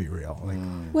want it to be real.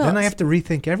 Then I have to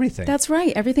rethink everything. That's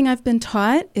right. Everything I've been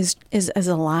taught is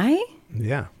a lie.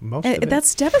 Yeah, most of it.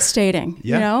 That's devastating,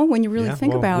 when you really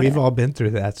think about it. We've all been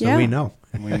through that, so we know.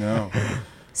 We know.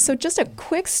 So just a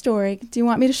quick story. Do you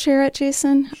want me to share it,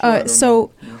 Jason? Sure,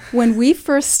 when we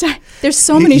first started, there's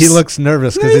so many... He looks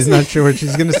nervous because he's not sure what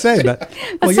she's going to say. But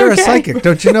you're a psychic.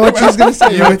 Don't you know what she's going to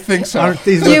say? You would think so. Aren't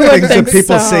these the things that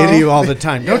people say to you all the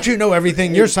time? Don't you know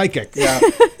everything? You're psychic. Yeah.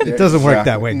 It doesn't work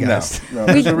that way, guys. No,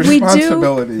 there's a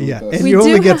responsibility. Yeah, and you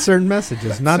only get certain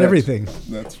messages, not everything.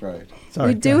 That's right.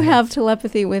 Sorry, we do have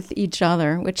telepathy with each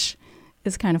other, which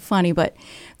is kind of funny. But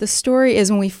the story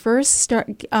is when we first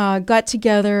got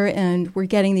together and we're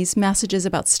getting these messages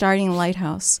about starting a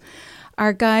lighthouse,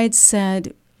 our guide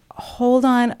said, hold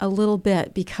on a little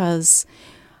bit because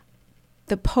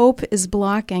the Pope is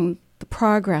blocking the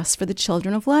progress for the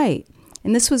Children of Light.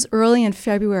 And this was early in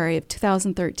February of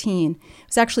 2013. It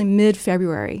was actually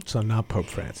mid-February. So not Pope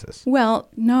Francis. Well,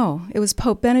 no, it was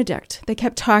Pope Benedict. They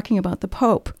kept talking about the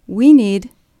Pope. We need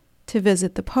to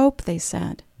visit the Pope, they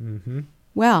said. Mm-hmm.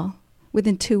 Well,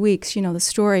 within 2 weeks, the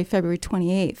story, February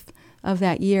 28th of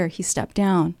that year, he stepped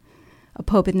down. A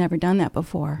Pope had never done that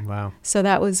before. Wow. So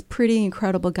that was pretty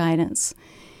incredible guidance.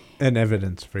 And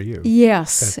evidence for you.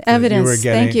 Yes, evidence.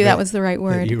 Thank you. That was the right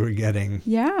word. That you were getting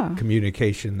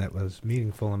communication that was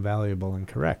meaningful and valuable and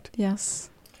correct. Yes.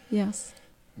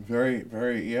 Very,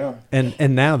 very, yeah.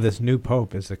 And now this new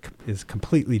Pope is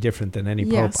completely different than any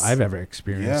Pope I've ever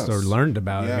experienced or learned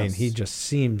about. Yes. I mean, he just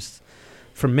seems,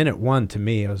 from minute one to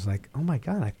me, I was like, oh my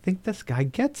God, I think this guy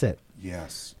gets it.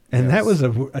 Yes. And that was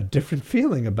a different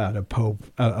feeling about a Pope,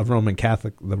 the Roman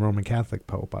Catholic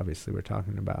Pope, obviously we're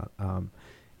talking about.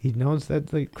 He knows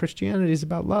that Christianity is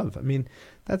about love. I mean,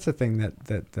 that's the thing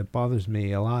that bothers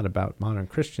me a lot about modern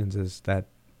Christians is that,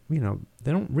 they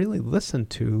don't really listen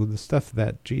to the stuff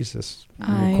that Jesus,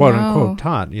 quote unquote,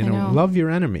 taught. Love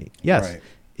your enemy. Yes,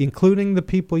 including the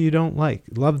people you don't like.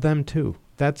 Love them too.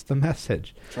 That's the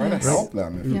message. Try to help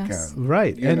them if you can.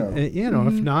 Right.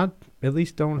 If not, at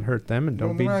least don't hurt them and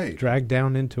don't be dragged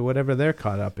down into whatever they're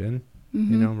caught up in.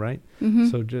 Right? Mm-hmm.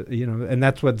 So, and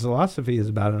that's what Zolosophy is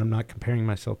about. And I'm not comparing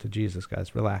myself to Jesus,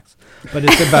 guys. Relax. But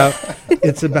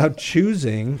it's about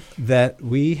choosing that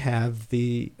we have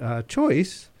the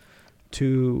choice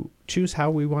to choose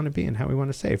how we want to be and how we want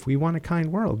to say. If we want a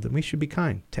kind world, then we should be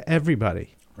kind to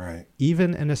everybody. Right.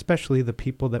 Even and especially the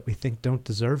people that we think don't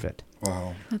deserve it.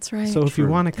 Wow. That's right. So if you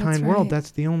want a kind world,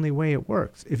 that's the only way it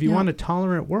works. If you want a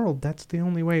tolerant world, that's the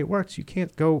only way it works. You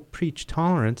can't go preach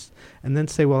tolerance and then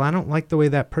say, well, I don't like the way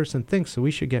that person thinks, so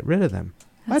we should get rid of them.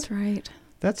 That's right.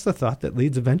 That's the thought that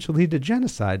leads eventually to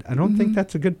genocide. I don't think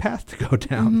that's a good path to go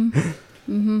down.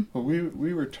 Well,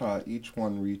 we were taught each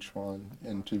one reach one,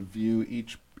 and to view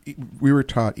each. We were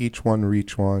taught each one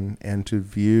reach one, and to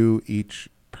view each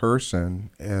person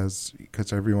as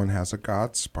because everyone has a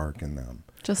God spark in them.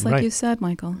 Just like Right. you said,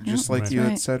 Michael. Just Yep, like that's you right.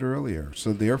 had said earlier.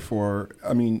 So therefore,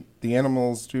 I mean, the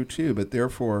animals do too, but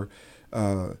therefore,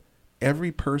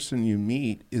 every person you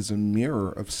meet is a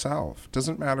mirror of self.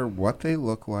 Doesn't matter what they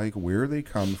look like, where they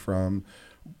come from,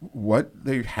 what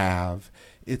they have.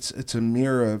 It's a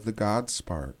mirror of the God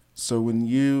spark. So when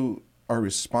you are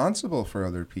responsible for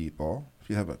other people, if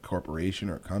you have a corporation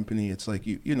or a company, it's like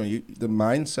the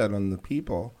mindset on the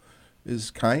people is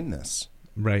kindness.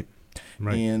 Right.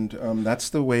 Right. And that's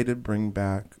the way to bring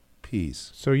back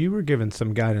peace. So you were given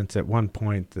some guidance at one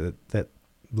point that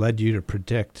led you to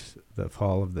predict the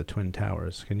fall of the Twin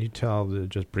Towers. Can you tell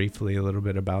just briefly a little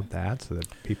bit about that so that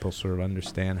people sort of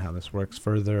understand how this works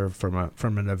further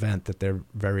from an event that they're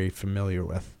very familiar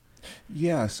with?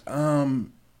 Yes.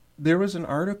 There was an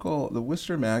article, the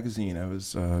Worcester magazine. I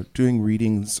was doing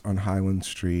readings on Highland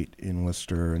Street in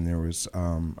Worcester, and there was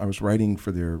I was writing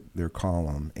for their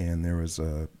column, and there was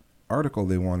a article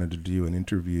they wanted to do an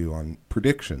interview on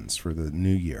predictions for the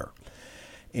new year.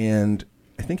 And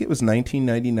I think it was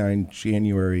 1999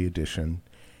 January edition,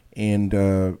 and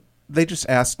they just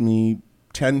asked me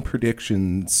 10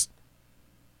 predictions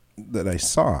that I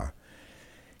saw.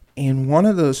 And one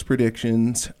of those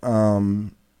predictions,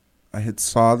 I had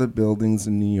saw the buildings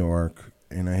in New York,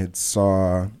 and I had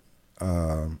saw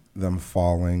them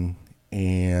falling,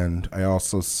 and I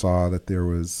also saw that there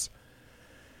was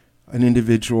an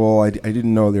individual, I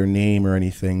didn't know their name or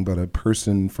anything, but a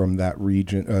person from that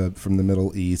region, from the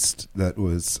Middle East, that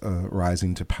was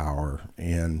rising to power,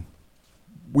 and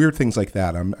weird things like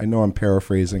that. I know I'm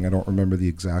paraphrasing. I don't remember the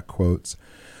exact quotes.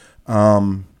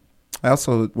 I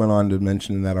also went on to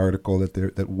mention in that article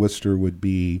that Worcester would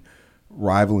be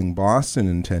rivaling Boston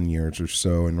in 10 years or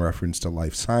so in reference to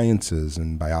life sciences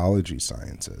and biology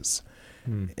sciences.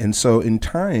 And so in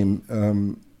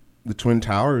time, the Twin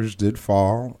Towers did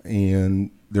fall, and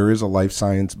there is a life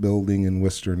science building in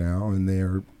Worcester now, and they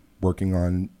are working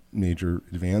on major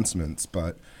advancements,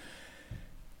 but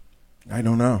I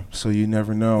don't know. So you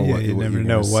never know. Yeah, what you what never you're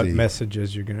know gonna what see.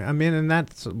 messages you're going to... I mean, and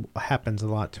that happens a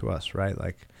lot to us, right?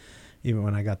 Like, even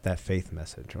when I got that faith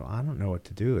message, well, I don't know what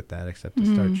to do with that except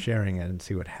to start sharing it and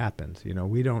see what happens. You know,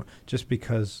 we don't... Just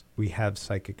because we have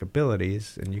psychic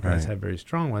abilities, and you guys Right. have very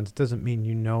strong ones, doesn't mean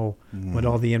you know what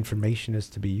all the information is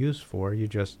to be used for. You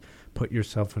just put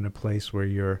yourself in a place where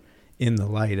you're in the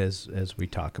light, as we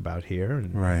talk about here.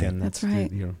 And Right. again, That's that's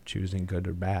right. choosing good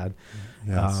or bad.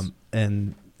 Yes.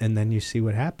 And then you see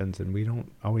what happens, and we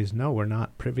don't always know. We're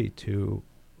not privy to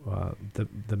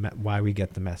why we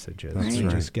get the messages. That's We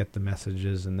right. just get the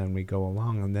messages, and then we go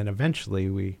along, and then eventually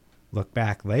we look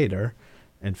back later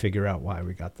and figure out why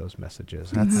we got those messages,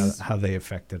 That's- how they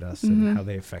affected us, Mhm. and how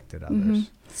they affected others. Mhm.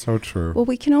 So true. Well,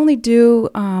 we can only do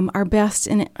our best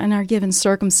in our given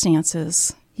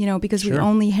circumstances, because we Sure.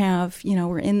 only have,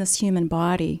 we're in this human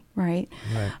body, right?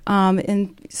 Right.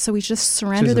 And so we just Which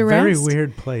surrender is the a rest. very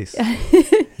weird place,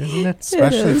 isn't it?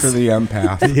 Especially is. for the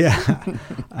empath. Yeah,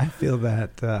 I feel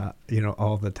that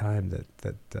all the time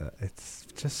that it's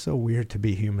just so weird to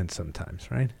be human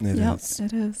sometimes, right? It Yep, is.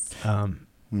 it is.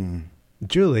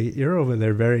 Julie, you're over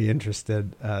there very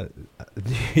interested. I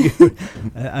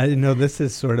know this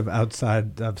is sort of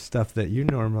outside of stuff that you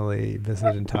normally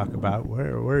visit and talk about.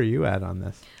 Where are you at on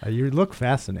this? You look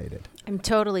fascinated. I'm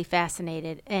totally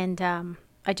fascinated, and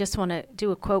I just want to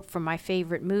do a quote from my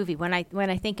favorite movie. When I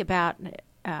think about,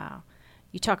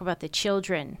 you talk about the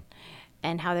children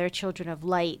and how they're children of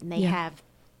light, and they Yeah. have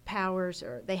powers,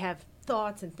 or they have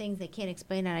thoughts and things they can't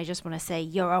explain, and I just want to say,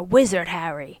 you're a wizard,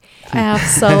 Harry.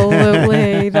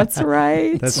 Absolutely. That's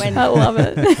right. That's When- I love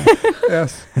it.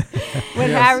 Yes. When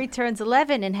Yes. Harry turns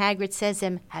 11 and Hagrid says to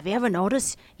him, have you ever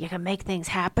noticed you can make things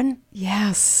happen?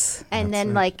 Yes. And That's then,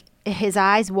 it. like, his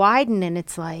eyes widen, and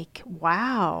it's like,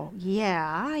 wow,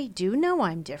 yeah, I do know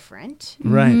I'm different.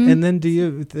 Right. Mhm. And then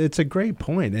it's a great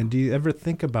point. And do you ever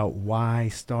think about why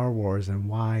Star Wars and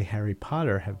why Harry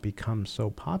Potter have become so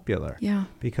popular? Yeah.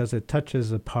 Because it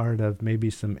touches a part of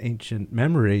maybe some ancient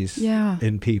memories Yeah.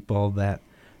 in people that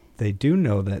they do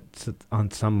know that on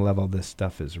some level this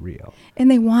stuff is real. And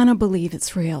they want to believe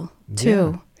it's real,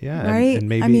 too. Yeah. Right? And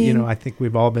maybe, I mean- I think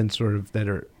we've all been sort of that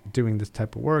are doing this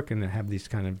type of work and have these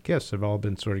kind of gifts have all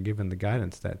been sort of given the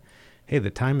guidance that, hey, the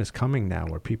time is coming now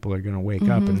where people are going to wake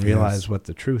up and Mhm. realize Yes. what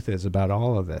the truth is about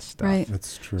all of this stuff. Right.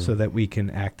 That's true. So that we can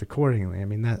act accordingly. I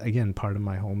mean, that, again, part of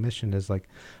my whole mission is like,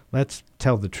 let's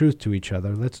tell the truth to each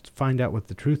other. Let's find out what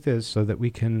the truth is so that we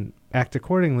can act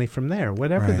accordingly from there,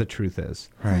 whatever Right. the truth is.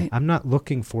 Right. I'm not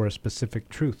looking for a specific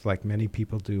truth like many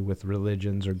people do with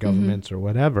religions or governments or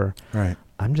whatever. Right.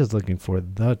 I'm just looking for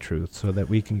the truth so that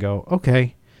we can go,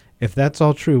 okay, if that's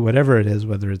all true, whatever it is,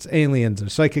 whether it's aliens or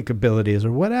psychic abilities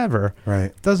or whatever, Right.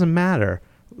 it doesn't matter.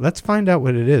 Let's find out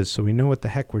what it is so we know what the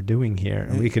heck we're doing here,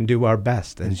 and we can do our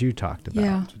best, as you talked about.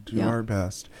 Yeah. To do our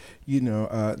best.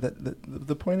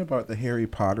 The point about the Harry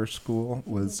Potter school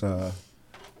was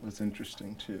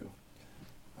interesting too.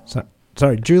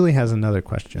 Sorry, Julie has another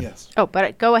question. Yes. Oh,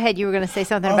 but go ahead. You were going to say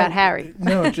something about Harry.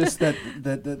 No, just that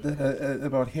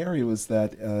about Harry was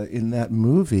that in that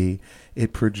movie,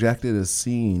 it projected a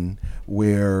scene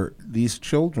where these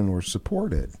children were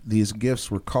supported. These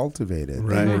gifts were cultivated.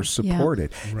 Right. They were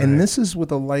supported. Right. And this is what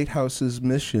the Lighthouse's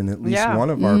mission, at least one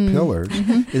of our pillars,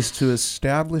 is to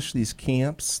establish these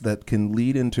camps that can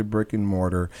lead into brick and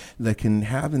mortar, that can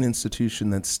have an institution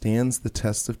that stands the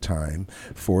test of time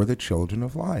for the children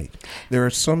of light. There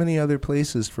are so many other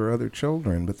places for other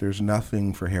children, but there's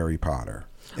nothing for Harry Potter.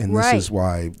 And Right. this is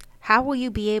why. How will you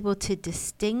be able to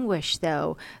distinguish,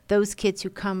 though, those kids who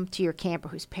come to your camp or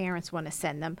whose parents want to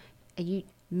send them? And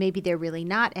maybe they're really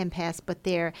not empaths, but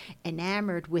they're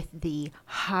enamored with the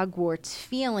Hogwarts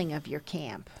feeling of your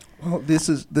camp. Well, this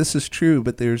is true,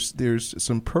 but there's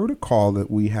some protocol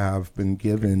that we have been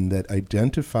given that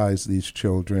identifies these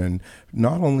children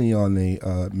not only on a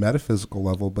metaphysical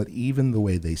level, but even the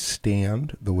way they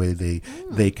stand, the way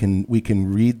we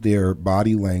can read their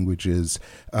body languages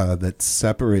that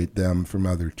separate them from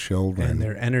other children And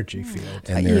their energy field.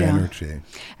 and their energy.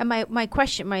 And my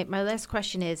last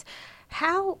question is,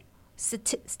 how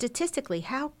statistically,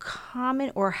 how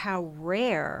common or how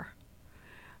rare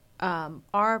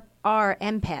are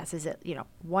empaths? Is it,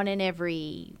 1 in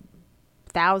every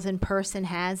 1,000 person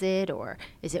has it, or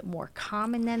is it more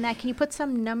common than that? Can you put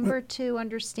some number to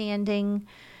understanding?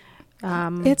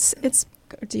 It's.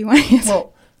 Do you want to answer?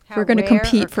 Well, We're going to rare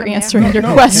compete or for common? answering your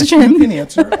You question. can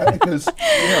answer because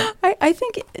I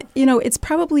think, it's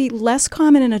probably less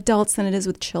common in adults than it is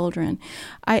with children.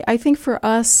 I think for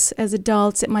us as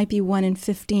adults, it might be 1 in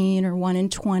 15 or 1 in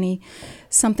 20,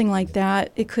 something like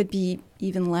that. It could be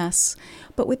even less.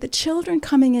 But with the children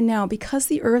coming in now, because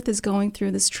the earth is going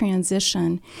through this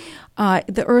transition,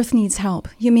 the earth needs help.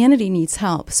 Humanity needs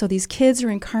help. So these kids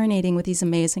are incarnating with these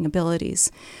amazing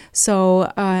abilities.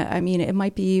 So, it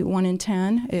might be 1 in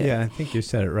 10. Yeah, I think you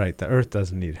said it right. The earth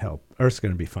doesn't need help. Earth's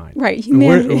going to be fine. Right.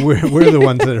 Humanity. We're the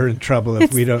ones that are in trouble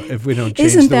if we don't change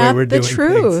Isn't the way that we're the doing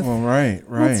truth? things. well, right.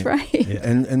 That's right. Yeah.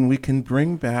 And we can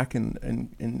bring back and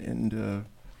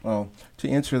to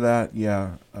answer that,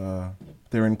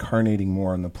 they're incarnating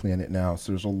more on the planet now.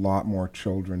 So there's a lot more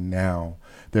children now.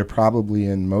 They're probably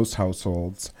in most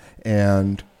households,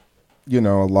 and a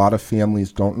lot of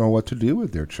families don't know what to do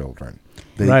with their children.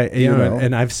 Right,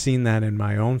 and I've seen that in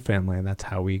my own family, and that's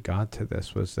how we got to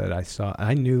this. Was that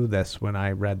I knew this when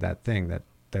I read that thing that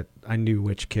I knew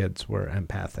which kids were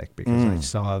empathic because I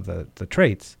saw the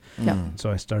traits. Yeah.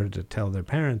 So I started to tell their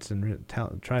parents and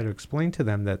try to explain to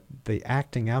them that the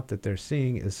acting out that they're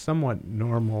seeing is somewhat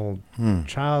normal,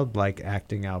 childlike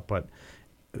acting out, but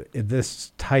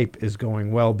this type is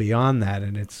going well beyond that,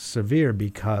 and it's severe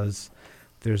because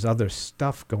there's other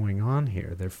stuff going on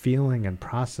here. They're feeling and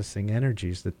processing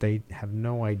energies that they have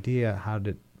no idea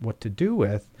what to do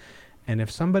with, and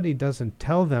if somebody doesn't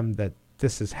tell them that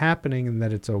this is happening and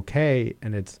that it's okay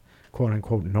and it's quote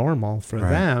unquote normal for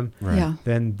them, Yeah.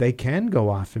 then they can go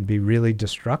off and be really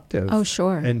destructive. Oh,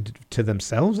 sure. And to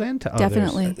themselves and to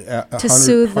Definitely. others. To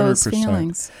soothe those 100%.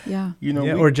 feelings. Yeah.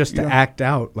 Or just to act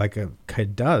out like a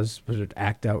kid does, but to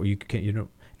act out you can't,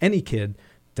 any kid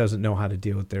doesn't know how to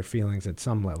deal with their feelings at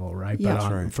some level, right? Yeah. But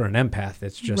That's right. for an empath,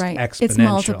 it's just Right. exponential. It's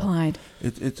multiplied.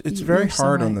 It's You're very so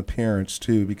hard on right. the parents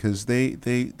too, because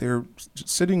they're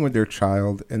sitting with their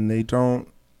child and they don't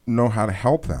know how to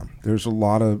help them. There's a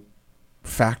lot of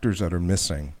factors that are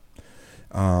missing.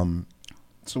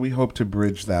 So we hope to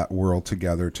bridge that world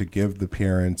together to give the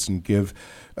parents and give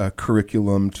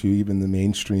curriculum to even the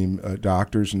mainstream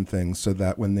doctors and things, so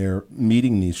that when they're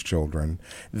meeting these children,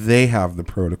 they have the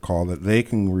protocol that they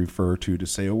can refer to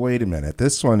say, oh, wait a minute,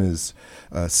 this one is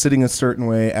sitting a certain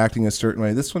way, acting a certain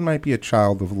way. This one might be a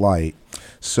child of light.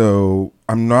 So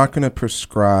I'm not going to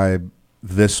prescribe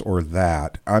this or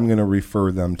that. I'm going to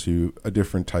refer them to a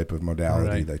different type of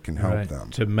modality that can help them.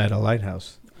 To Meta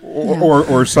Lighthouse.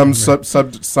 Or some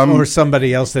Or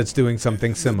somebody else that's doing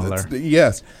something similar.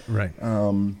 Yes. Right.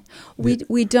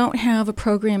 We don't have a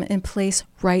program in place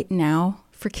right now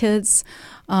for kids.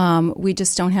 We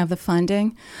just don't have the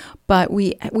funding. But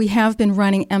we have been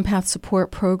running empath support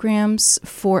programs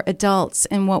for adults.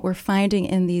 And what we're finding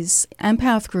in these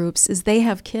empath groups is they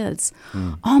have kids.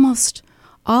 Almost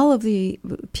all of the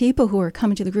people who are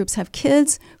coming to the groups have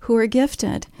kids who are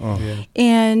gifted. Oh. Yeah.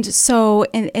 And so,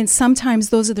 and sometimes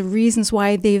those are the reasons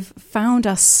why they've found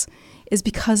us, is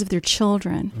because of their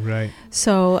children. Right.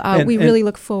 So we really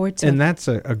look forward to. And that's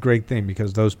a great thing,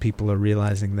 because those people are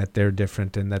realizing that they're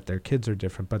different and that their kids are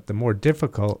different. But the more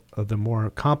difficult, or the more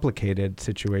complicated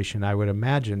situation, I would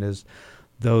imagine, is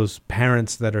those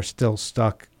parents that are still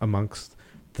stuck amongst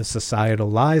the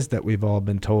societal lies that we've all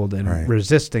been told, and Right.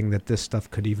 resisting that this stuff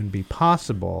could even be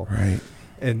possible. Right.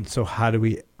 And so how do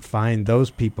we find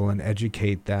those people and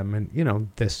educate them? And,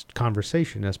 this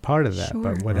conversation is part of that. Sure.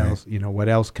 But what Right. else, what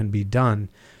else can be done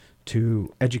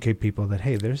to educate people that,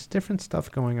 hey, there's different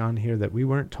stuff going on here that we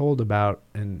weren't told about,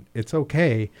 and it's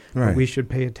okay, but Right. we should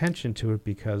pay attention to it,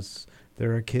 because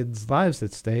there are kids' lives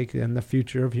at stake, and the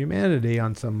future of humanity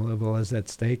on some level is at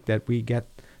stake, that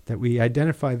we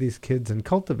identify these kids and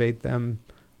cultivate them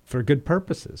for good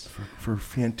purposes. For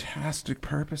fantastic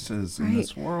purposes in Right.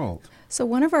 this world. So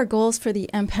one of our goals for the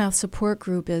empath support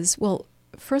group is, well,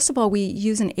 first of all, we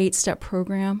use an 8-step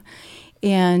program.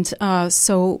 And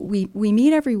so we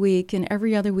meet every week, and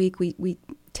every other week we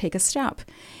take a step.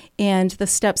 And the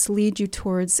steps lead you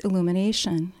towards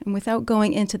illumination. And without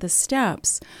going into the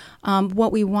steps,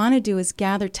 what we want to do is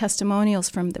gather testimonials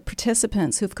from the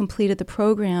participants who've completed the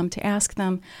program to ask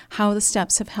them how the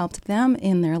steps have helped them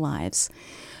in their lives.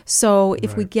 So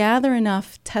if we Right. gather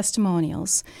enough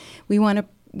testimonials, we want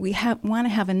to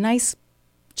have a nice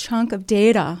chunk of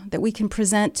data that we can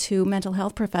present to mental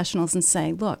health professionals and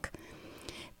say, look,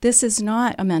 this is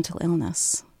not a mental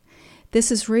illness.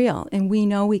 This is real, and we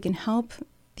know we can help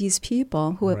these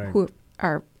people who Right. who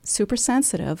are super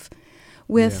sensitive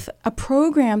with a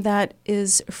program that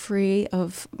is free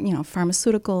of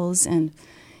pharmaceuticals and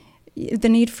the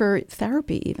need for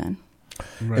therapy even.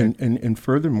 Right. And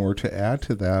furthermore, to add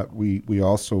to that, we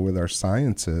also, with our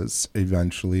sciences,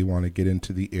 eventually want to get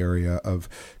into the area of,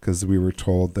 because we were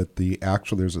told that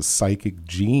there's a psychic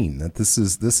gene, that this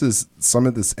is some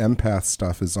of this empath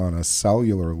stuff is on a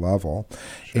cellular level.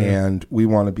 Sure. And we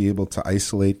want to be able to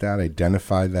isolate that,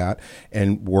 identify that,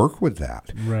 and work with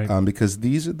that. Right. Because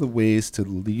these are the ways to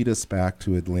lead us back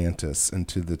to Atlantis and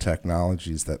to the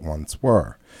technologies that once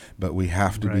were. But we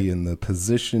have to Right. be in the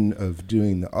position of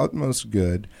doing the utmost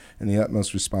good and the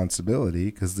utmost responsibility,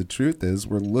 because the truth is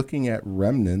we're looking at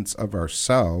remnants of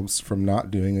ourselves from not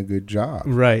doing a good job.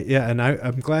 Right. Yeah. And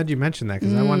I'm glad you mentioned that,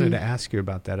 because I wanted to ask you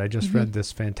about that. I just read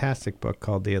this fantastic book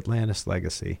called The Atlantis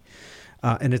Legacy.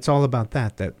 And it's all about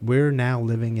that we're now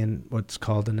living in what's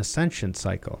called an ascension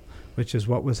cycle, which is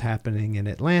what was happening in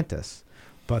Atlantis.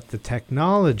 But the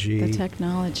technology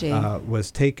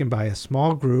was taken by a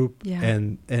small group, Yeah.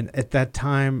 and at that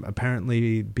time,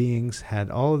 apparently, beings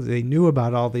had they knew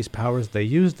about all these powers. They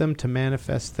used them to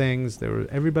manifest things.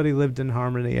 Everybody lived in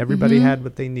harmony. Everybody had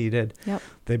what they needed. Yep.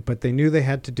 But they knew they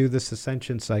had to do this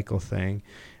ascension cycle thing.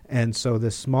 And so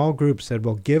this small group said,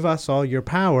 well, give us all your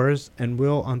powers, and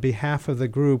we'll, on behalf of the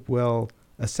group, we'll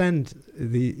ascend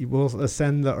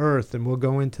the earth, and we'll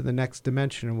go into the next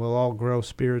dimension, and we'll all grow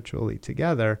spiritually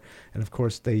together. And of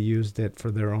course they used it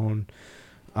for their own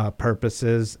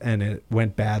purposes, and it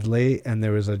went badly, and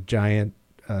there was a giant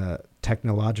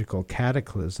technological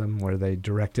cataclysm where they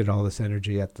directed all this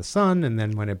energy at the sun, and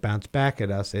then when it bounced back at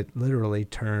us, it literally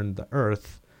turned the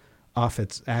earth off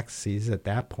its axes at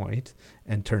that point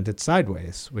and turned it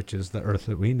sideways, which is the earth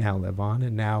that we now live on.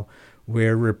 And now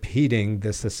we're repeating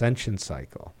this ascension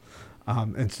cycle.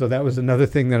 And so that was another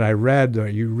thing that I read.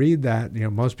 You read that,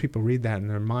 most people read that and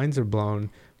their minds are blown.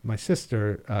 My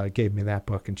sister gave me that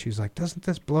book, and she's like, doesn't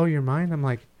this blow your mind? I'm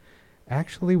like,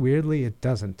 actually, weirdly, it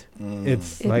doesn't.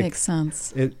 It makes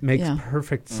sense. It makes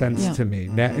perfect sense to me.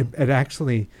 It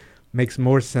actually makes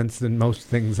more sense than most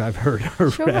things I've heard or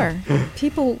read. Sure.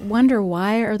 People wonder,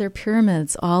 why are there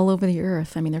pyramids all over the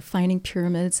earth? I mean, they're finding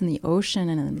pyramids in the ocean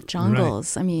and in the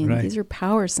jungles. Right. I mean, Right. these are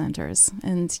power centers.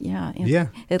 And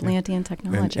Atlantean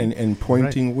technology. And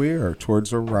pointing where?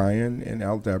 Towards Orion and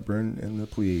Aldebaran and the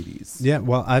Pleiades. Yeah,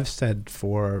 well, I've said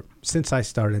since I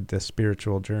started this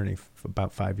spiritual journey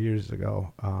about 5 years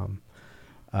ago,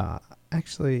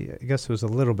 actually, I guess it was a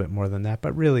little bit more than that,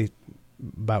 but really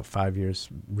about 5 years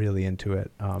really into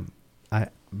it.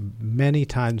 Many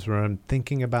times when I'm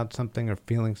thinking about something or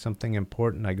feeling something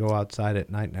important, I go outside at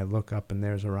night and I look up and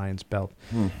there's Orion's belt.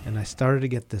 And I started to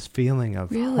get this feeling of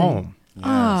Really? home.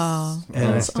 Oh, And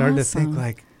I that's started to think awesome.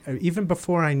 like, even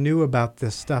before I knew about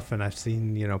this stuff, and I've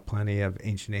seen, plenty of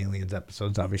Ancient Aliens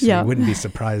episodes, obviously, I wouldn't be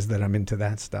surprised that I'm into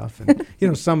that stuff. And,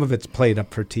 some of it's played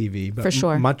up for TV, but for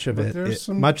sure. much of it is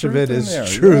there.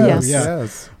 true. Yes.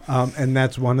 Yes. And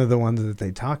that's one of the ones that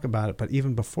they talk about it. But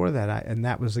even before that, and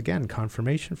that was, again,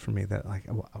 confirmation for me that, like,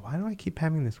 why do I keep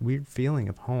having this weird feeling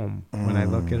of home when I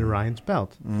look at Orion's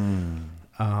belt?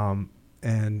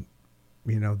 And,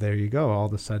 there you go. All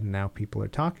of a sudden now people are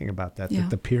talking about that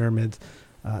the pyramids.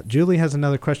 Julie has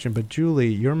another question, but Julie,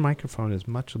 your microphone is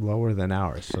much lower than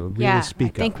ours, so really speak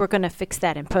up. I think we're going to fix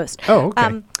that in post. Oh,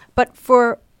 okay. But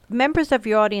for members of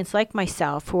your audience like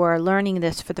myself who are learning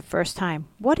this for the first time,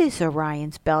 what is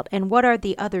Orion's belt, and what are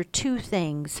the other two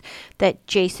things that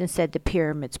Jason said the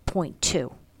pyramids point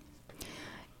to?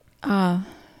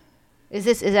 Is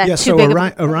that too big?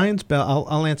 Orion's belt.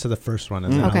 I'll answer the first one,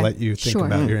 and then I'll let you think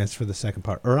about your answer for the second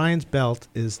part. Orion's belt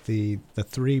is the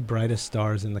three brightest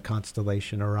stars in the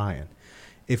constellation Orion.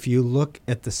 If you look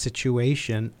at the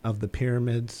situation of the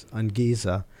pyramids on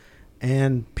Giza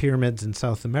and pyramids in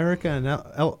South America and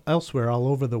elsewhere all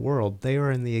over the world, they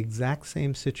are in the exact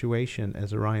same situation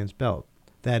as Orion's belt.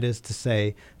 That is to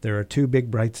say, there are two big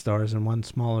bright stars and one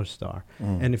smaller star.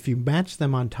 And if you match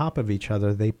them on top of each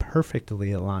other, they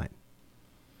perfectly align.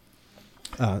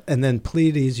 And then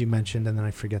Pleiades you mentioned, and then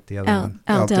I forget the other one.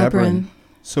 Aldebaran.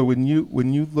 So when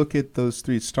you look at those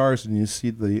three stars and you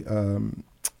see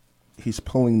he's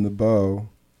pulling the bow,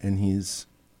 and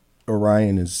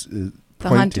Orion is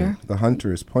pointing. Hunter. The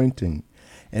hunter is pointing,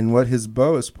 and what his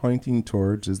bow is pointing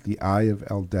towards is the eye of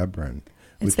Aldebaran.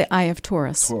 It's the eye of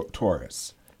Taurus.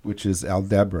 Taurus, which is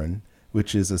Aldebaran,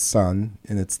 which is a sun,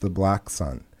 and it's the black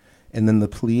sun. And then the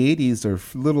Pleiades are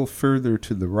a little further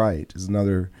to the right, is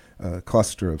another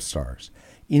cluster of stars.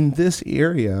 In this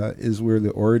area is where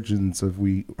the origins of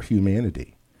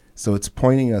humanity. So it's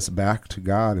pointing us back to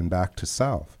God and back to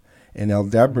self. And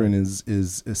Aldebaran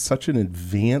is such an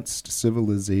advanced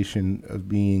civilization of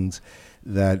beings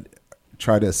that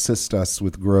try to assist us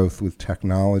with growth with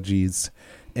technologies,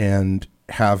 and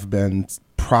have been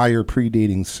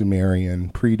predating Sumerian,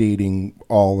 predating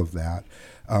all of that.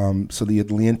 So the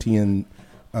Atlantean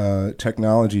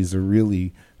technologies are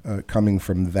really coming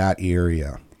from that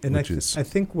area. And I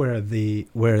think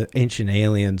where Ancient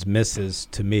Aliens misses,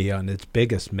 to me, on its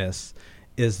biggest miss,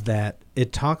 is that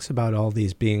it talks about all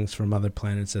these beings from other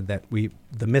planets, and that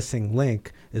the missing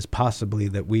link is possibly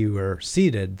that we were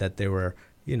seeded, that they were,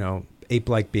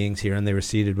 ape-like beings here, and they were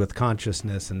seeded with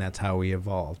consciousness, and that's how we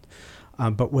evolved.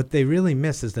 But what they really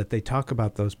miss is that they talk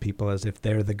about those people as if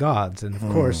they're the gods. And, of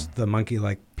course, the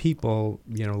monkey-like people,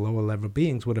 lower-level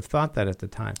beings would have thought that at the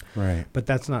time. Right. But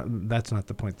that's not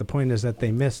the point. The point is that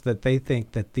they miss that they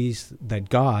think that that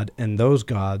God and those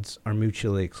gods are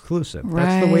mutually exclusive. Right.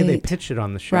 That's the way they pitch it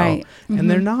on the show. Right. And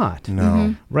they're not.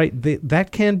 No. Right?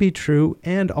 That can be true,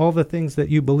 and all the things that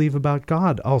you believe about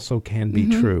God also can be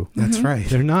true. That's right.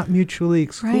 They're not mutually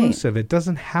exclusive. It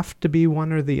doesn't have to be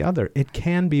one or the other. It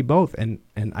can be both.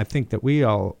 And I think that we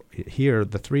all here,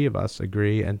 the three of us,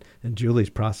 agree, and Julie's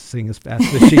processing as fast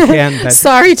as she can.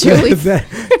 Sorry, Julie.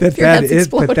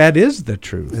 that is the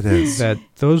truth. It is. That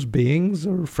those beings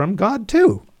are from God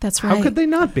too. That's right. How could they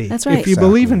not be? That's right. If you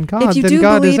believe in God, if you then do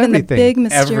God believe is in everything. the big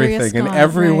mysterious everything God, and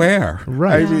everywhere.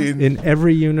 Right. I mean, in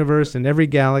every universe, in every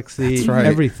galaxy, That's right.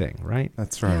 everything, right?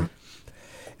 That's right. Yeah.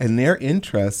 And their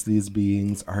interests, these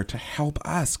beings, are to help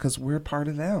us because we're part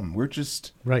of them. We're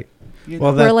just... Right.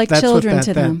 We're like that's children what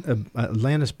to them.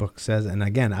 Atlantis book says, and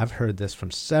again, I've heard this from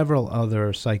several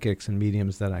other psychics and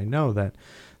mediums that I know, that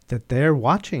they're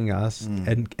watching us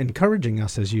and encouraging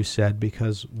us, as you said,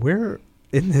 because we're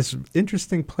in this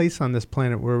interesting place on this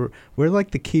planet where we're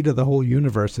like the key to the whole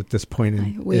universe at this point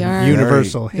in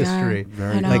universal history.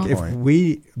 Like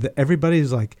if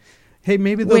everybody's like, hey,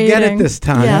 maybe they'll get it this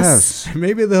time. Yes.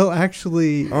 Maybe they'll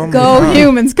actually go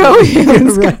humans, go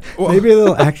humans. Right. Maybe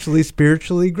they'll actually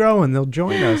spiritually grow and they'll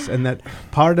join us. And that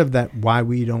part of that, why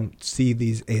we don't see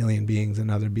these alien beings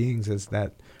and other beings, is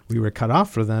that we were cut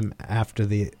off from them after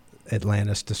the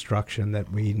Atlantis destruction,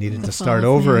 that we needed to start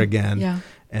over again. Yeah.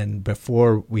 And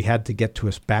before we had to get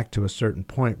back to a certain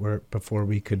point before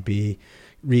we could be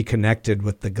reconnected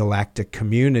with the galactic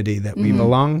community that we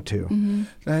belong to.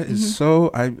 That is so,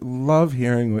 I love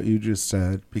hearing what you just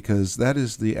said, because that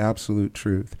is the absolute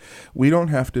truth. We don't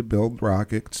have to build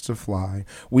rockets to fly.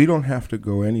 We don't have to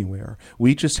go anywhere.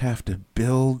 We just have to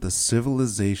build the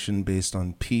civilization based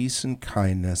on peace and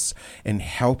kindness and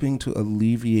helping to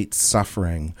alleviate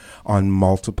suffering on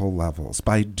multiple levels.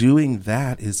 By doing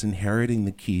that is inheriting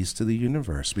the keys to the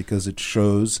universe, because it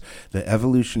shows the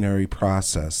evolutionary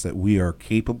process that we are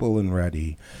capable and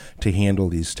ready to handle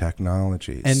these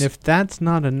technologies. And if that's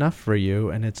not enough for you,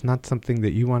 and it's not something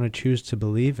that you want to choose to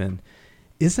believe in,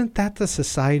 isn't that the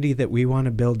society that we want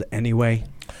to build anyway?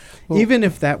 Well, even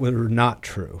if that were not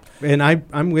true. And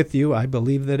I'm with you. I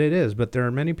believe that it is. But there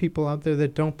are many people out there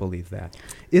that don't believe that.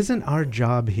 Isn't our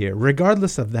job here,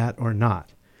 regardless of that or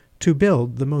not, to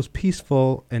build the most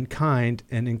peaceful and kind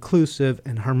and inclusive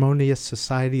and harmonious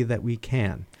society that we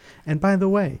can? And by the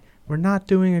way, we're not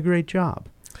doing a great job.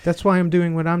 That's why I'm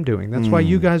doing what I'm doing. That's why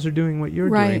you guys are doing what you're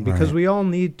doing, because we all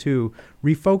need to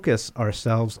refocus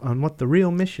ourselves on what the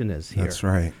real mission is here. That's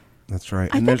right. That's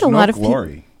right. I and think there's a lot no of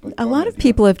glory. a lot of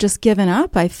people have just given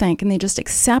up, I think, and they just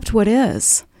accept what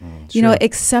is. You know,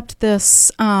 accept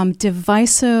this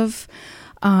divisive,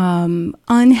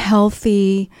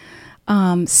 unhealthy,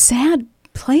 sad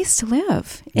place to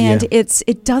live. And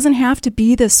it doesn't have to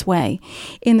be this way.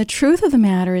 And the truth of the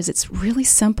matter is it's really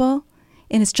simple.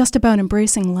 And it's just about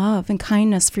embracing love and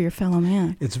kindness for your fellow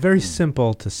man. It's very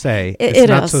simple to say. It's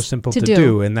not so simple to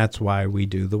do. And that's why we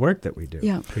do the work that we do.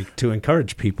 Yeah. To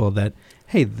encourage people that,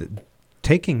 hey,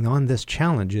 taking on this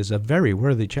challenge is a very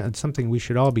worthy challenge. It's something we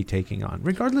should all be taking on.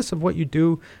 Regardless of what you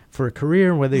do for a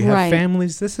career, whether you have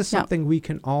families, this is something we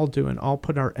can all do and all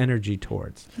put our energy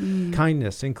towards.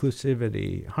 Kindness,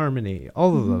 inclusivity, harmony,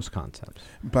 all of those concepts.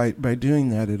 By doing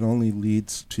that, it only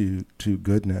leads to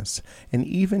goodness. And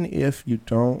even if you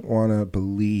don't want to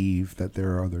believe that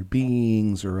there are other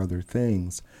beings or other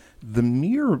things, the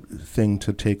mere thing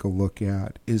to take a look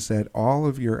at is that all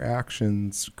of your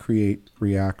actions create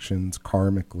reactions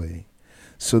karmically.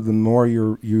 So the more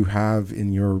you have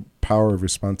in your power of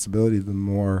responsibility, the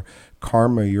more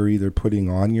karma you're either putting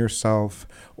on yourself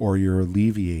or you're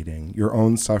alleviating your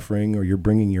own suffering or you're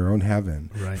bringing your own heaven.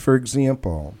 Right. For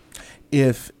example,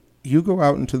 if you go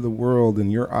out into the world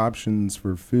and your options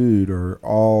for food are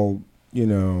all,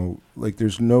 like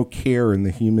there's no care in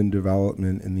the human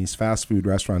development in these fast food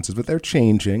restaurants, but they're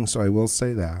changing, so I will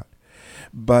say that.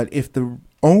 But if the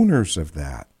owners of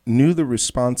that knew the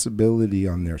responsibility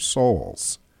on their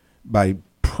souls by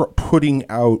putting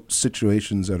out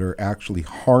situations that are actually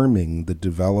harming the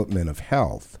development of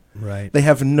health, they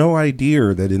have no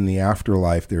idea that in the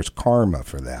afterlife there's karma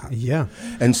for that. Yeah.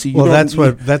 And so that's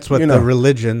what the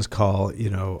religions call,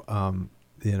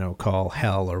 call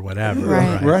hell or whatever.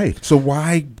 Right. So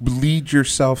why lead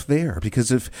yourself there?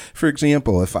 Because if, for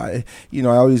example, I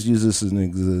always use this as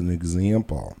an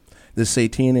example. The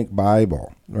Satanic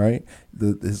Bible, right?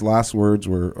 His last words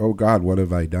were, "Oh God, what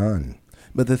have I done?"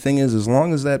 But the thing is, as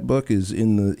long as that book is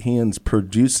in the hands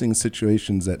producing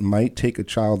situations that might take a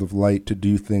child of light to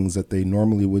do things that they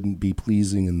normally wouldn't be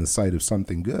pleasing in the sight of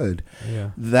something good,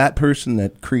 that person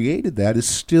that created that is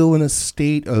still in a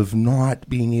state of not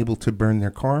being able to burn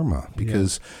their karma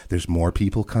because there's more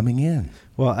people coming in.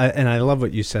 Well, and I love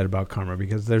what you said about karma,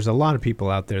 because there's a lot of people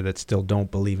out there that still don't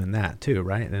believe in that too,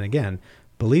 right? And again,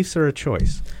 beliefs are a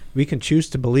choice. We can choose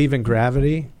to believe in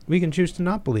gravity. We can choose to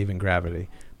not believe in gravity.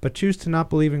 But choose to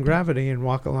not believe in gravity and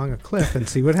walk along a cliff and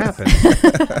see what happens.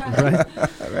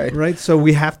 Right? So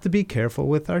we have to be careful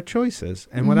with our choices.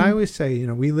 And what I always say,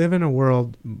 we live in a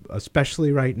world,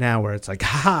 especially right now, where it's like,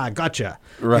 ha, gotcha.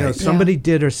 Right. Somebody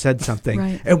did or said something,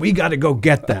 and we got to go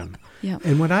get them. Yeah.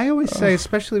 And what I always say,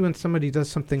 especially when somebody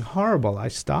does something horrible, I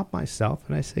stop myself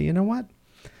and I say, you know what?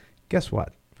 Guess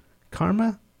what?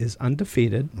 Karma is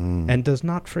undefeated and does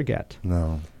not forget.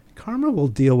 No. Karma will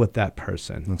deal with that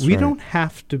person. We don't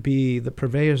have to be the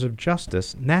purveyors of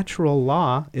justice. Natural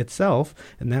law itself,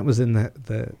 and that was in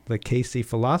the Casey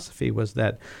philosophy, was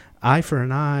that eye for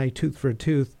an eye, tooth for a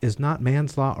tooth is not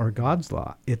man's law or God's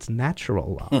law. It's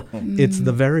natural law. It's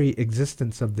the very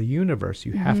existence of the universe.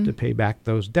 You have to pay back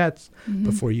those debts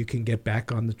before you can get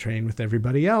back on the train with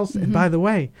everybody else. And by the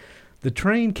way, the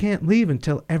train can't leave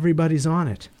until everybody's on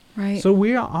it. Right. So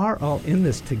we are all in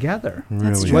this together,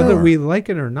 That's true. whether we like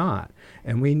it or not.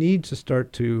 And we need to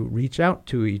start to reach out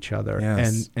to each other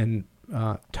and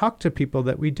talk to people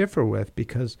that we differ with,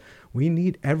 because we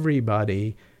need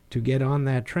everybody to get on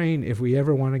that train if we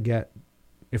ever want to get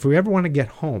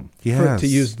home. To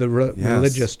use the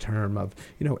religious term of,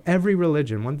 every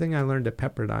religion. One thing I learned at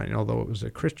Pepperdine, although it was a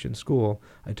Christian school,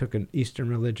 I took an Eastern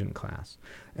religion class,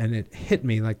 and it hit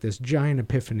me like this giant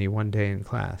epiphany one day in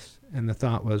class. And the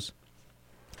thought was,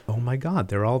 oh my God,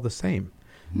 they're all the same.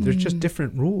 There's just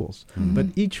different rules. But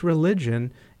each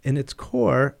religion, in its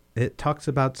core, it talks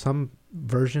about some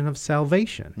version of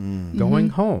salvation, going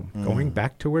home, going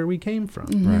back to where we came from.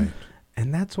 Right.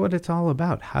 And that's what it's all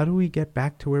about. How do we get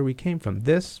back to where we came from?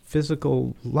 This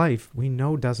physical life we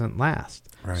know doesn't last.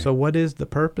 Right. So what is the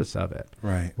purpose of it?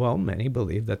 Right. Well, many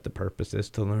believe that the purpose is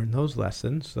to learn those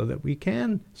lessons so that we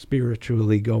can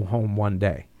spiritually go home one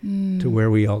day to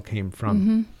where we all came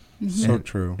from. So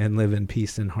true. And live in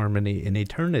peace and harmony in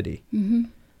eternity. Mm-hmm.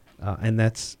 And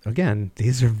that's, again,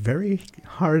 these are very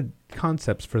hard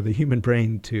concepts for the human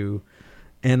brain to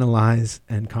analyze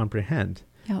and comprehend.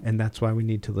 Yep. And that's why we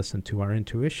need to listen to our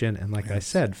intuition. And like I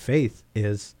said, faith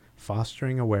is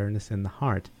fostering awareness in the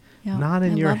heart, Yep. not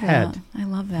in I your love head. that. I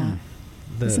love that.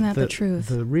 Isn't that the truth?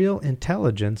 The real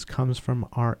intelligence comes from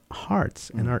our hearts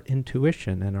and our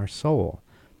intuition and our soul,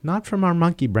 not from our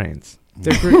monkey brains.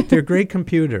 They're great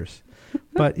computers,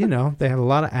 but they have a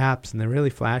lot of apps and they're really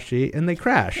flashy and they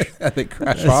crash. They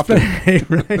crash often.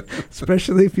 Right?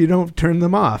 Especially if you don't turn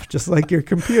them off, just like your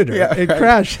computer. It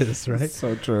crashes, right?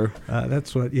 So true.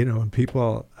 That's what, when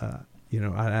people,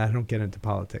 I don't get into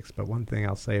politics, but one thing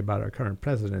I'll say about our current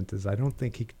president is I don't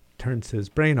think he turns his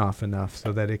brain off enough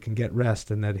so that it can get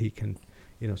rest and that he can,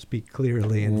 speak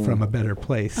clearly and from a better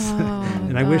place.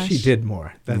 And I wish he did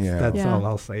more. That's all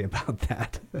I'll say about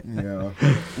that. Yeah.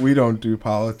 We don't do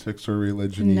politics or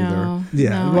religion either.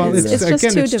 Yeah. No, Well, it's just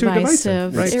again, too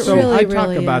divisive. right? It So really, I talk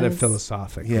really about it is.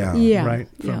 philosophically. Yeah. Right?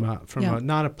 Yeah. From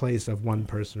not a place of one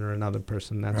person or another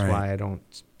person. That's Right. why I don't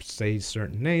say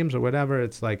certain names or whatever.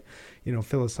 It's like,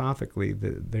 philosophically,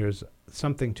 there's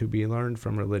something to be learned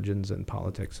from religions and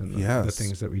politics and the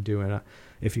things that we do. And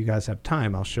if you guys have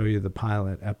time, I'll show you the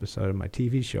pilot episode of my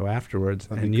TV show afterwards,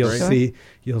 and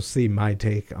you'll see my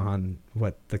take on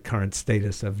what the current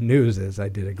status of news is. I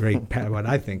did a great what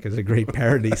I think is a great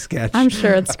parody sketch. I'm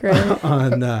sure it's great.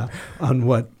 on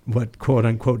what quote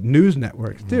unquote news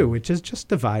networks do, which is just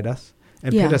divide us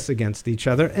and pit us against each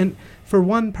other, and for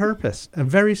one purpose, a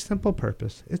very simple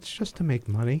purpose. It's just to make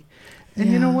money. And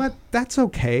you know what? That's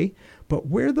okay, but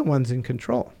we're the ones in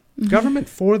control. Government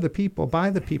for the people,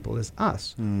 by the people is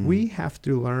us. We have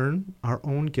to learn our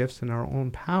own gifts and our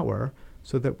own power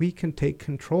so that we can take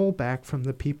control back from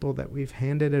the people that we've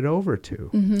handed it over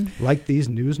to, like these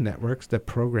news networks that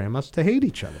program us to hate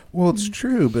each other. Well, it's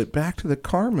true, but back to the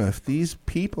karma, if these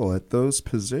people at those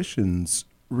positions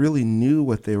really knew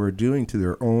what they were doing to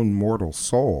their own mortal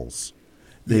souls,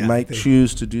 they might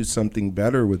choose to do something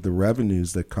better with the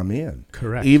revenues that come in.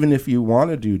 Correct. Even if you want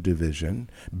to do division,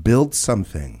 build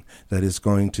something that is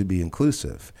going to be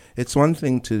inclusive. It's one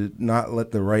thing to not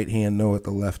let the right hand know what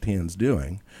the left hand's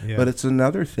doing, but it's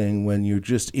another thing when you're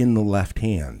just in the left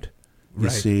hand, you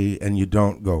see, and you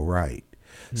don't go right.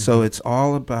 So it's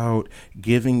all about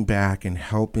giving back and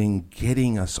helping,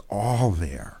 getting us all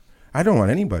there. I don't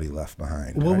want anybody left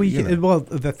behind. Well, well,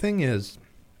 the thing is,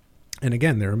 and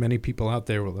again, there are many people out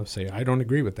there who will say, I don't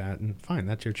agree with that, and fine,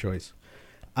 that's your choice.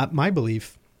 My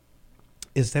belief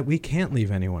is that we can't leave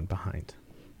anyone behind.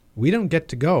 We don't get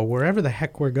to go wherever the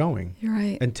heck we're going. You're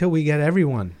right. Until we get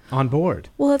everyone on board.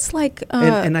 Well, it's like...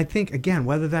 and I think, again,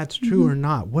 whether that's true or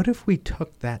not, what if we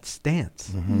took that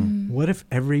stance? What if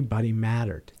everybody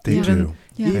mattered? They do.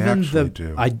 Even They actually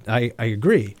do. I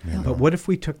agree. Yeah. But what if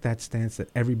we took that stance that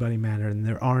everybody mattered and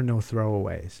there are no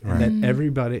throwaways? Right. And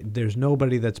that there's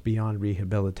nobody that's beyond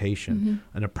rehabilitation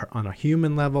on a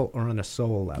human level or on a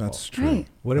soul level. That's true. Right.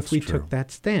 What if we took that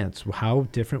stance? How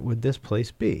different would this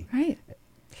place be? Right.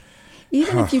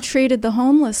 Even if you treated the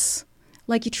homeless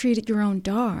like you treated your own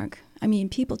dog. I mean,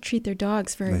 people treat their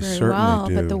dogs very, very well,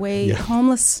 but the way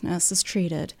homelessness is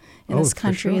treated in this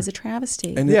country is a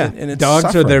travesty. And it's dogs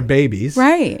suffering. are their babies.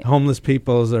 Right. Homeless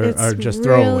peoples are just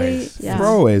really, throwaways. yeah.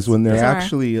 Throwaways when they're Bizarre.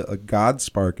 actually a God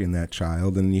spark in that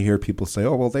child, and you hear people say,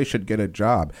 oh, well, they should get a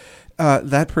job.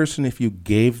 That person, if you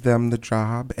gave them the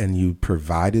job and you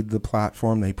provided the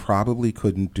platform, they probably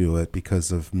couldn't do it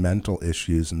because of mental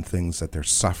issues and things that they're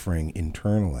suffering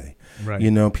internally.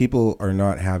 Right. People are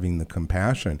not having the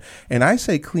compassion. And I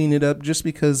say clean it up just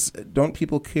because don't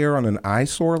people care on an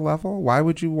eyesore level? Why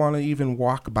would you want to even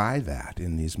walk by that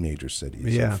in these major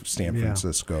cities of San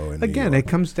Francisco and Again, New York? it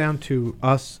comes down to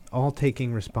us all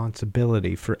taking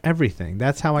responsibility for everything.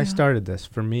 That's how I started this.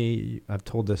 For me, I've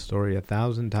told this story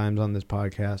 1,000 times on this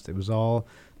podcast. It was all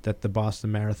that the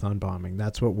Boston Marathon bombing,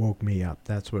 that's what woke me up.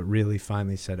 That's what really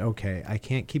finally said, okay, I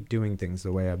can't keep doing things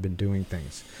the way I've been doing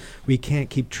things. We can't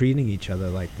keep treating each other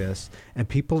like this. And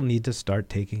people need to start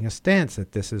taking a stance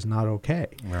that this is not okay.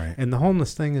 Right. And the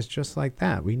homeless thing is just like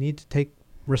that. We need to take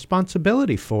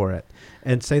responsibility for it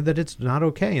and say that it's not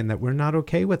okay and that we're not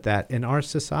okay with that in our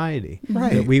society.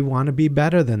 Right. That we want to be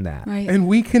better than that. Right. And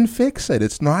we can fix it.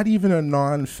 It's not even a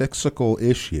non-fixable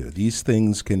issue. These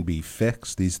things can be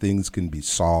fixed. These things can be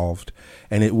solved.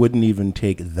 And it wouldn't even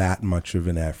take that much of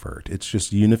an effort. It's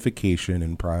just unification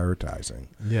and prioritizing.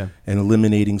 Yeah. And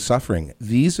eliminating suffering.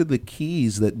 These are the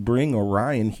keys that bring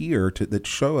Orion here that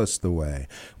show us the way.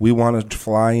 We want to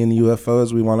fly in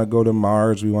UFOs. We want to go to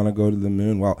Mars. We want to go to the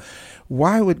moon. Well,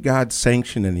 why would God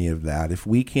sanction any of that if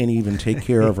we can't even take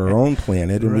care of our own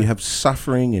planet and we have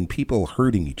suffering and people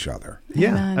hurting each other? Yeah,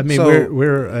 Amen. I mean, So-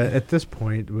 we're at this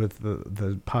point with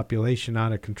the population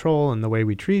out of control and the way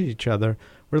we treat each other,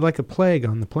 we're like a plague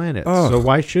on the planet. Oh. So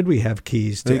why should we have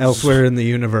keys to elsewhere in the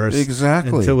universe?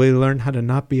 Exactly. Until we learn how to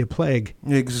not be a plague.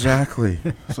 Exactly.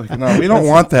 It's like, no, we don't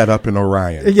want that up in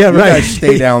Orion. Yeah, You right. guys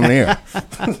stay down there.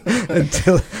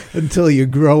 until you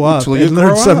grow up Until you and learn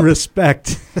grow some up.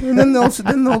 respect. And then that's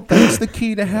the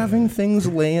key to having things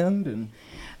land. And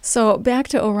So back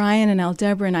to Orion and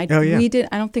Aldebaran. I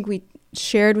don't think we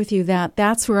shared with you that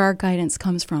that's where our guidance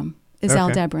comes from, is Okay.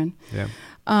 Aldebaran. Yeah.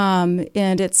 And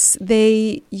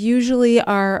they usually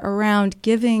are around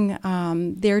giving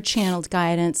their channeled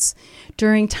guidance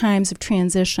during times of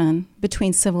transition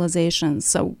between civilizations.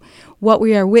 So what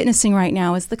we are witnessing right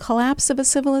now is the collapse of a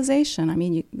civilization. I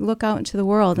mean, you look out into the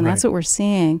world, and that's Right. what we're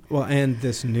seeing. Well, and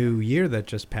this new year that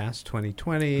just passed,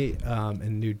 2020,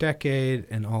 and new decade,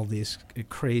 and all these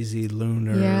crazy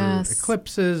lunar Yes.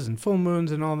 eclipses and full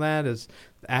moons and all that is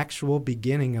the actual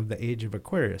beginning of the age of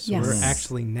Aquarius. So Yes. we're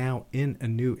actually now in a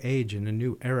new age, in a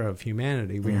new era of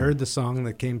humanity. We heard the song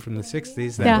that came from the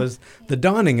 60s. That Yeah. was the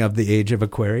dawning of the age of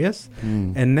Aquarius.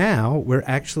 And now we're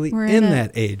actually We're in in it.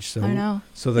 that age. So, I know.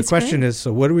 So the It's question great. is,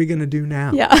 so what are we going to do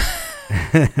now? Yeah.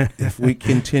 if we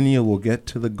continue, we'll get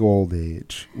to the gold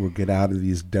age. We'll get out of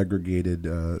these degraded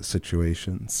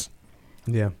situations.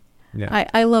 Yeah. Yeah.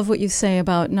 I love what you say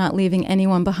about not leaving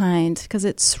anyone behind, because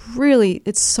it's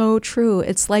so true.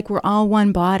 It's like we're all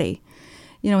one body.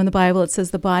 You know, in the Bible it says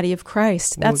the body of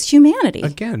Christ. Well, That's humanity.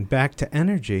 Again, back to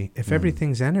energy. If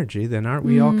everything's energy, then aren't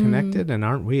we all connected, and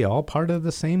aren't we all part of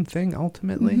the same thing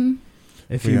ultimately? Mhm.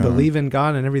 If We you are. believe in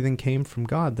God and everything came from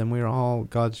God, then we're all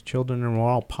God's children and we're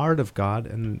all part of God,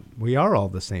 and we are all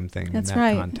the same thing That's in that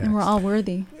right. context. And we're all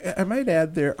worthy. I might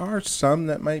add there are some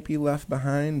that might be left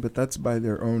behind, but that's by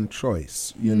their own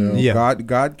choice. You know, Yeah.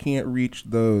 God can't reach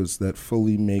those that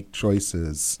fully make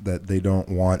choices that they don't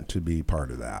want to be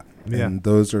part of that. Yeah. And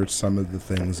those are some of the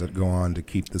things that go on to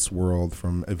keep this world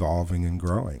from evolving and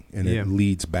growing. And Yeah. it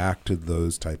leads back to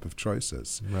those type of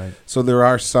choices. Right. So there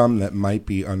are some that might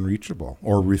be unreachable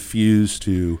or refuse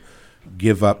to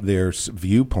give up their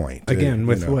viewpoint. Again,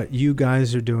 with you know. what you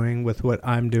guys are doing, with what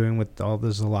I'm doing, with all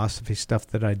the philosophy stuff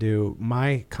that I do,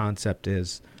 my concept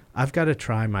is I've got to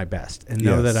try my best and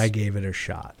know Yes. that I gave it a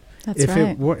shot. That's if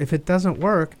right. if it doesn't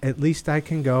work, at least I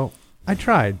can go, I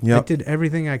tried. Yep. I did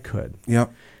everything I could.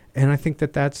 Yep. And I think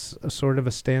that that's a sort of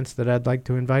a stance that I'd like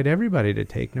to invite everybody to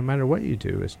take, no matter what you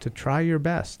do, is to try your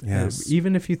best. Yes.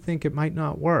 Even if you think it might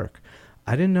not work.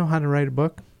 I didn't know how to write a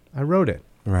book. I wrote it.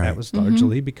 Right. That was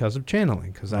largely because of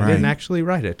channeling, because I Right. didn't actually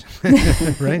write it.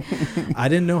 Right? I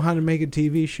didn't know how to make a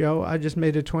TV show. I just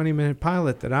made a 20-minute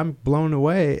pilot that I'm blown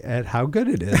away at how good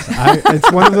it is.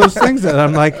 It's one of those things that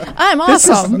I'm like, I'm this is,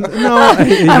 awesome.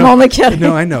 I'm only kidding.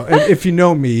 No, I know. If you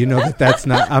know me, you know that's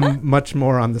not. I'm much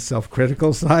more on the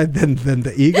self-critical side than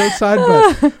the ego side.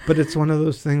 But it's one of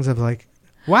those things of like,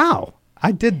 wow,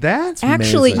 I did that.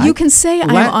 Actually, amazing. you can say I'm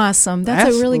awesome.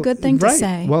 That's a really good thing to right.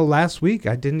 say. Well, last week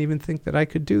I didn't even think that I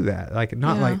could do that.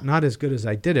 Yeah. Not as good as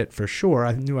I did it for sure.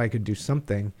 I knew I could do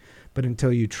something, but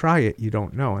until you try it, you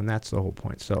don't know, and that's the whole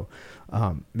point. So,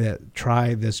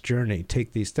 try this journey,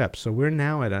 take these steps. So we're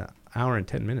now at an hour and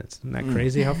 10 minutes. Isn't that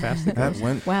crazy how fast it That goes?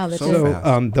 went Wow, that's so So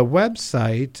fast. the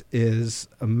website is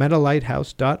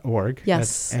metalighthouse.org.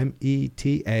 Yes. That's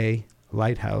META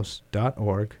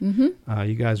lighthouse.org. Mm-hmm.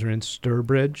 You guys are in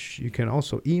Sturbridge. You can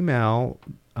also email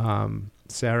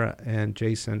Sarah and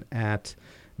Jason at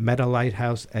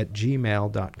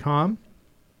metalighthouse@gmail.com.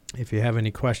 If you have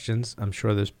any questions, I'm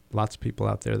sure there's lots of people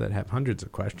out there that have hundreds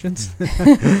of questions.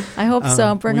 I hope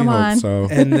so. Bring We them hope on. So.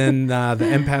 And then the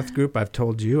empath group, I've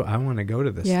told you, I want to go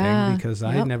to this Yeah. thing because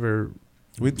I Yep. never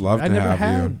We'd love I to never have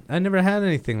had you. I never had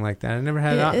anything like that. I never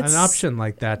had Yeah, an it's- option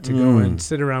like that to go Mm. and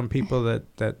sit around people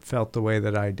that felt the way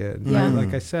that I did. Yeah.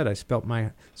 Like I said, I spent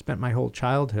my whole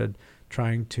childhood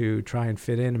trying and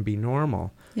fit in and be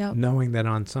normal, Yep. knowing that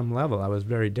on some level I was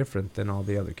very different than all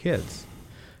the other kids.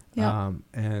 Yep.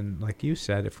 And like you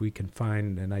said, if we can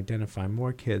find and identify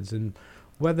more kids and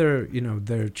whether,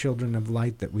 they're children of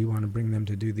light that we want to bring them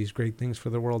to do these great things for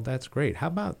the world, that's great. How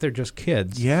about they're just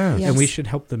kids? Yeah. Yes. And we should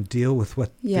help them deal with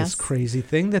what Yes. this crazy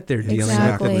thing that they're dealing with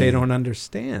Exactly. that they don't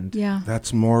understand. Yeah.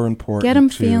 That's more important. Get them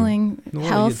too. feeling Well,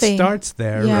 healthy. It starts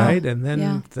there, Yeah. right? And then,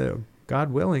 Yeah.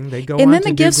 God willing, they go And on then to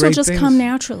the do gifts will great just things. come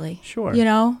naturally. Sure.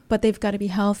 But they've got to be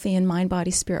healthy in mind,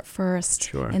 body, spirit first.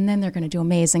 Sure. And then they're going to do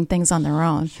amazing things on their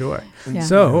own. Sure. Yeah.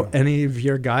 So, any of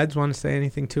your guides want to say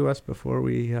anything to us before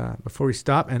we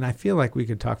stop? And I feel like we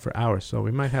could talk for hours, so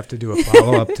we might have to do a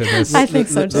follow-up to this. I think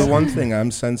so, The too. one thing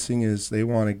I'm sensing is they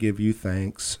want to give you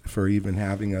thanks for even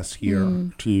having us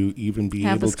here to even be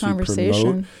Have able this to promote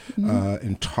conversation.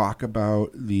 and talk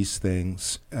about these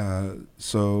things.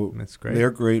 So That's great.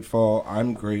 they're grateful.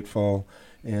 I'm grateful.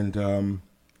 And,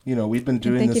 we've been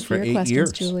doing Thank this you for for your 8 questions,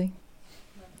 years. Julie.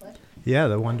 Yeah,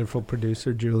 the wonderful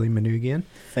producer, Julie Manugian,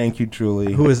 Thank you,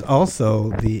 Julie. who is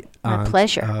also the My aunt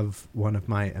pleasure. of one of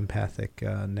my empathic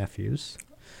nephews.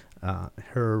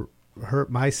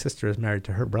 My sister is married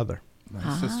to her brother.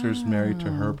 My sister's married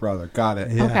to her brother. Got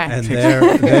it. Yeah, Okay. and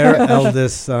their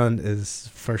eldest son is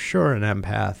for sure an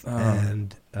empath, Oh.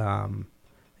 and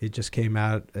he just came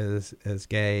out as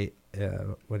gay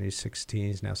when he's 16.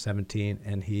 He's now 17,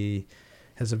 and he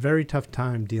has a very tough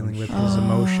time dealing with his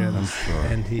emotions, I'm sure.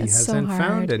 and he It's so hasn't found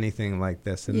hard. anything like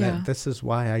this. And Yeah. this is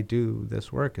why I do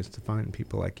this work, is to find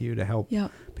people like you to help Yep.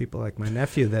 people like my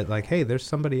nephew that, like, hey,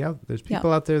 there's Yep.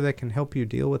 people out there that can help you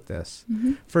deal with this.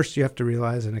 Mm-hmm. First, you have to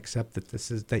realize and accept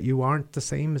that you aren't the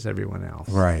same as everyone else.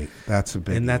 Right. That's a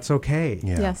big. And that's okay.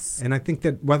 Yeah. Yes. And I think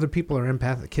that whether people are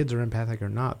empathic, kids are empathic or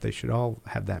not, they should all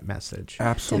have that message.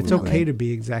 Absolutely. It's okay to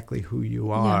be exactly who you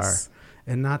are, Yes.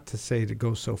 and not to say to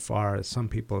go so far as some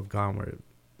people have gone where,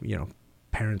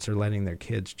 parents are letting their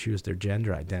kids choose their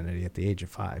gender identity at the age of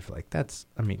 5. Like,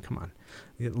 come on.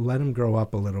 Let them grow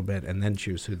up a little bit and then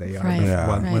choose who they are. Right. But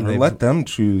Yeah. when Or they've- let them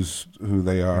choose who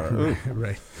they are. Ooh.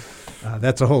 right.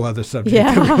 That's a whole other subject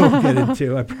Yeah. that we won't get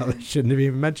into. I probably shouldn't have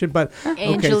even mentioned, but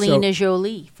Angelina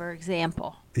Jolie, for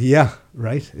example. yeah,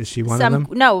 right. Is she one of them?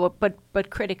 No, but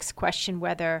critics question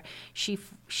whether she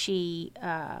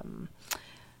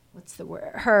what's the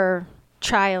word? Her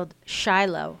child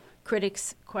Shiloh.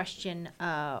 Critics question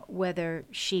whether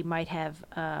she might have.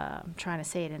 I'm trying to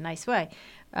say it in a nice way.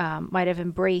 Might have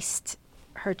embraced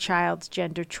her child's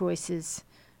gender choices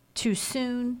too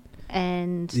soon.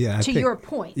 And Yeah, I to think- your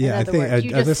point, Yeah, in I other think words, you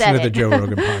I just listen said to the it. Joe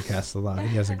Rogan podcast a lot.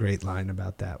 He has a great line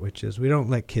about that, which is, we don't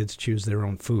let kids choose their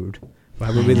own food. Why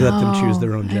would we let them choose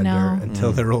their own I gender know.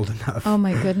 until they're old enough? Oh,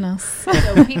 my goodness.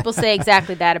 So people say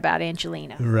exactly that about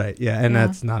Angelina. Right, yeah, and Yeah.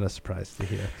 that's not a surprise to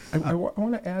hear. I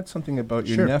want to add something about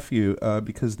your Sure. nephew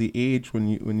because the age when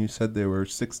you said they were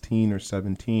 16 or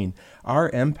 17, our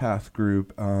empath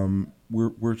group,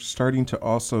 we're starting to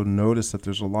also notice that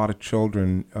there's a lot of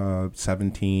children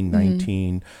 17,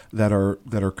 19 that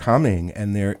are coming,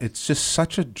 and it's just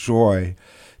such a joy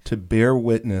to bear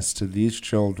witness to these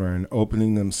children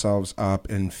opening themselves up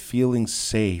and feeling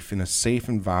safe in a safe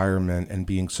environment and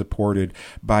being supported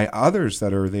by others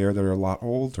that are there that are a lot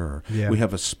older. Yeah. We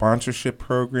have a sponsorship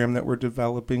program that we're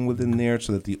developing within there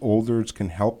so that the olders can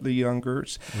help the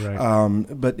youngers. Right.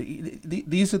 But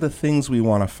these are the things we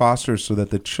want to foster so that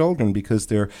the children, because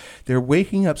they're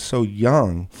waking up so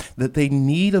young that they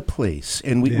need a place.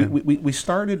 And we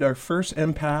started our first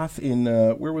empath in,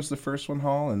 where was the first one,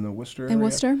 Hall? In the Worcester area? In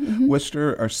Worcester? Mm-hmm.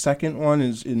 Worcester. Our second one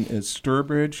is in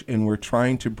Sturbridge, and we're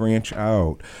trying to branch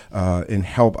out and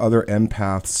help other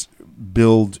empaths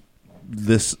build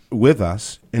this with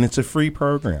us, and it's a free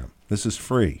program. This is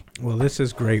free. Well, this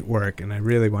is great work, and I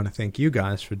really want to thank you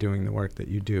guys for doing the work that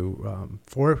you do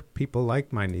for people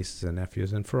like my nieces and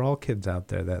nephews, and for all kids out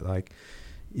there that, like,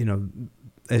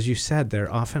 as you said,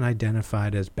 they're often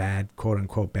identified as bad,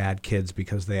 quote-unquote, bad kids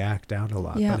because they act out a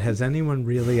lot. Yeah. But has anyone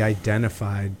really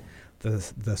identified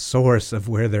the source of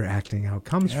where their acting out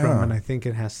comes from? Yeah. And I think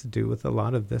it has to do with a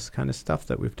lot of this kind of stuff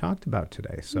that we've talked about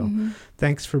today. So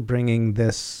thanks for bringing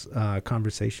this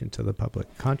conversation to the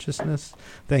public consciousness.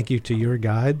 Thank you to your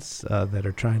guides that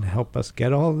are trying to help us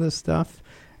get all of this stuff.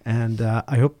 And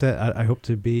I hope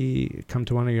to come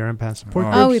to one of your empath support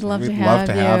groups. Oh, we'd love to have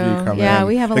you. come Yeah, in.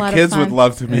 we have a lot of The kids fun. would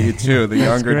love to meet you too, the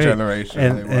younger great.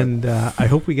 generation. they would. And I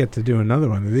hope we get to do another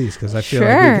one of these, because I feel like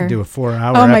we Sure. could do a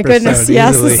 4-hour Oh, my episode goodness.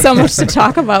 Yes, easily. there's so much to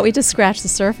talk about. We just scratched the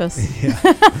surface.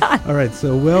 Yeah. All right,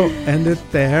 so we'll end it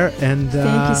there. And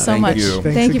Thank you so Thank much. you.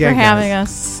 Thanks Thank you again, for having guys.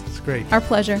 us. It's great. Our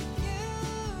pleasure.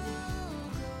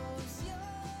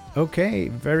 Okay,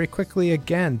 very quickly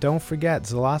again, don't forget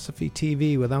Zolosophy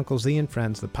TV with Uncle Z and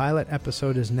Friends. The pilot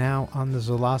episode is now on the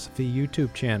Zolosophy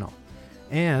YouTube channel.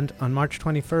 And on March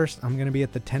 21st, I'm going to be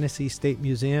at the Tennessee State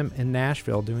Museum in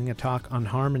Nashville doing a talk on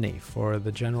harmony for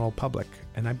the general public.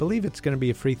 And I believe it's going to be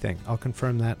a free thing. I'll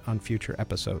confirm that on future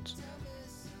episodes.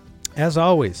 As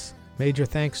always, major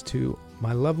thanks to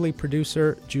my lovely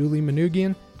producer, Julie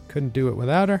Manugian. Couldn't do it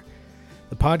without her.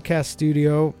 The podcast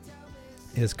studio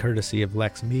is courtesy of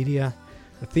Lex Media.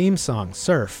 The theme song,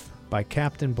 Surf, by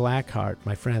Captain Blackheart,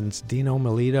 my friends Dino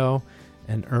Melito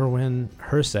and Erwin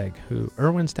Herseg, who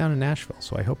Erwin's down in Nashville,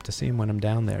 so I hope to see him when I'm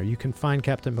down there. You can find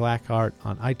Captain Blackheart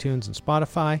on iTunes and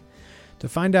Spotify. To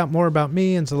find out more about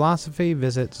me and Zalosophy,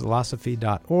 visit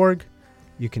zalosophy.org.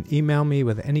 You can email me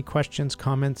with any questions,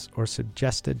 comments, or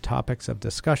suggested topics of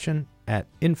discussion at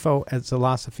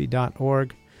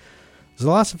info@zalosophy.org.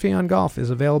 Zalosophy on Golf is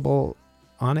available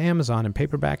on Amazon in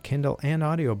paperback, Kindle, and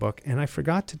audiobook. And I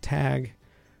forgot to tag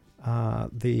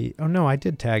I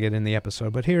did tag it in the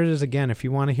episode, but here it is again. If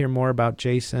you want to hear more about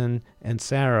Jason and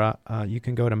Sarah, you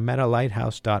can go to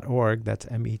metalighthouse.org. That's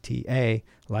META,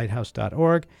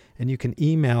 lighthouse.org. And you can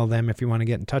email them if you want to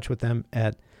get in touch with them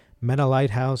at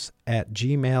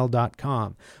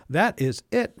metalighthouse@gmail.com. That is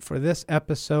it for this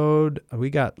episode.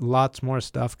 We got lots more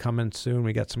stuff coming soon.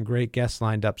 We got some great guests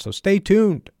lined up, so stay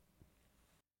tuned.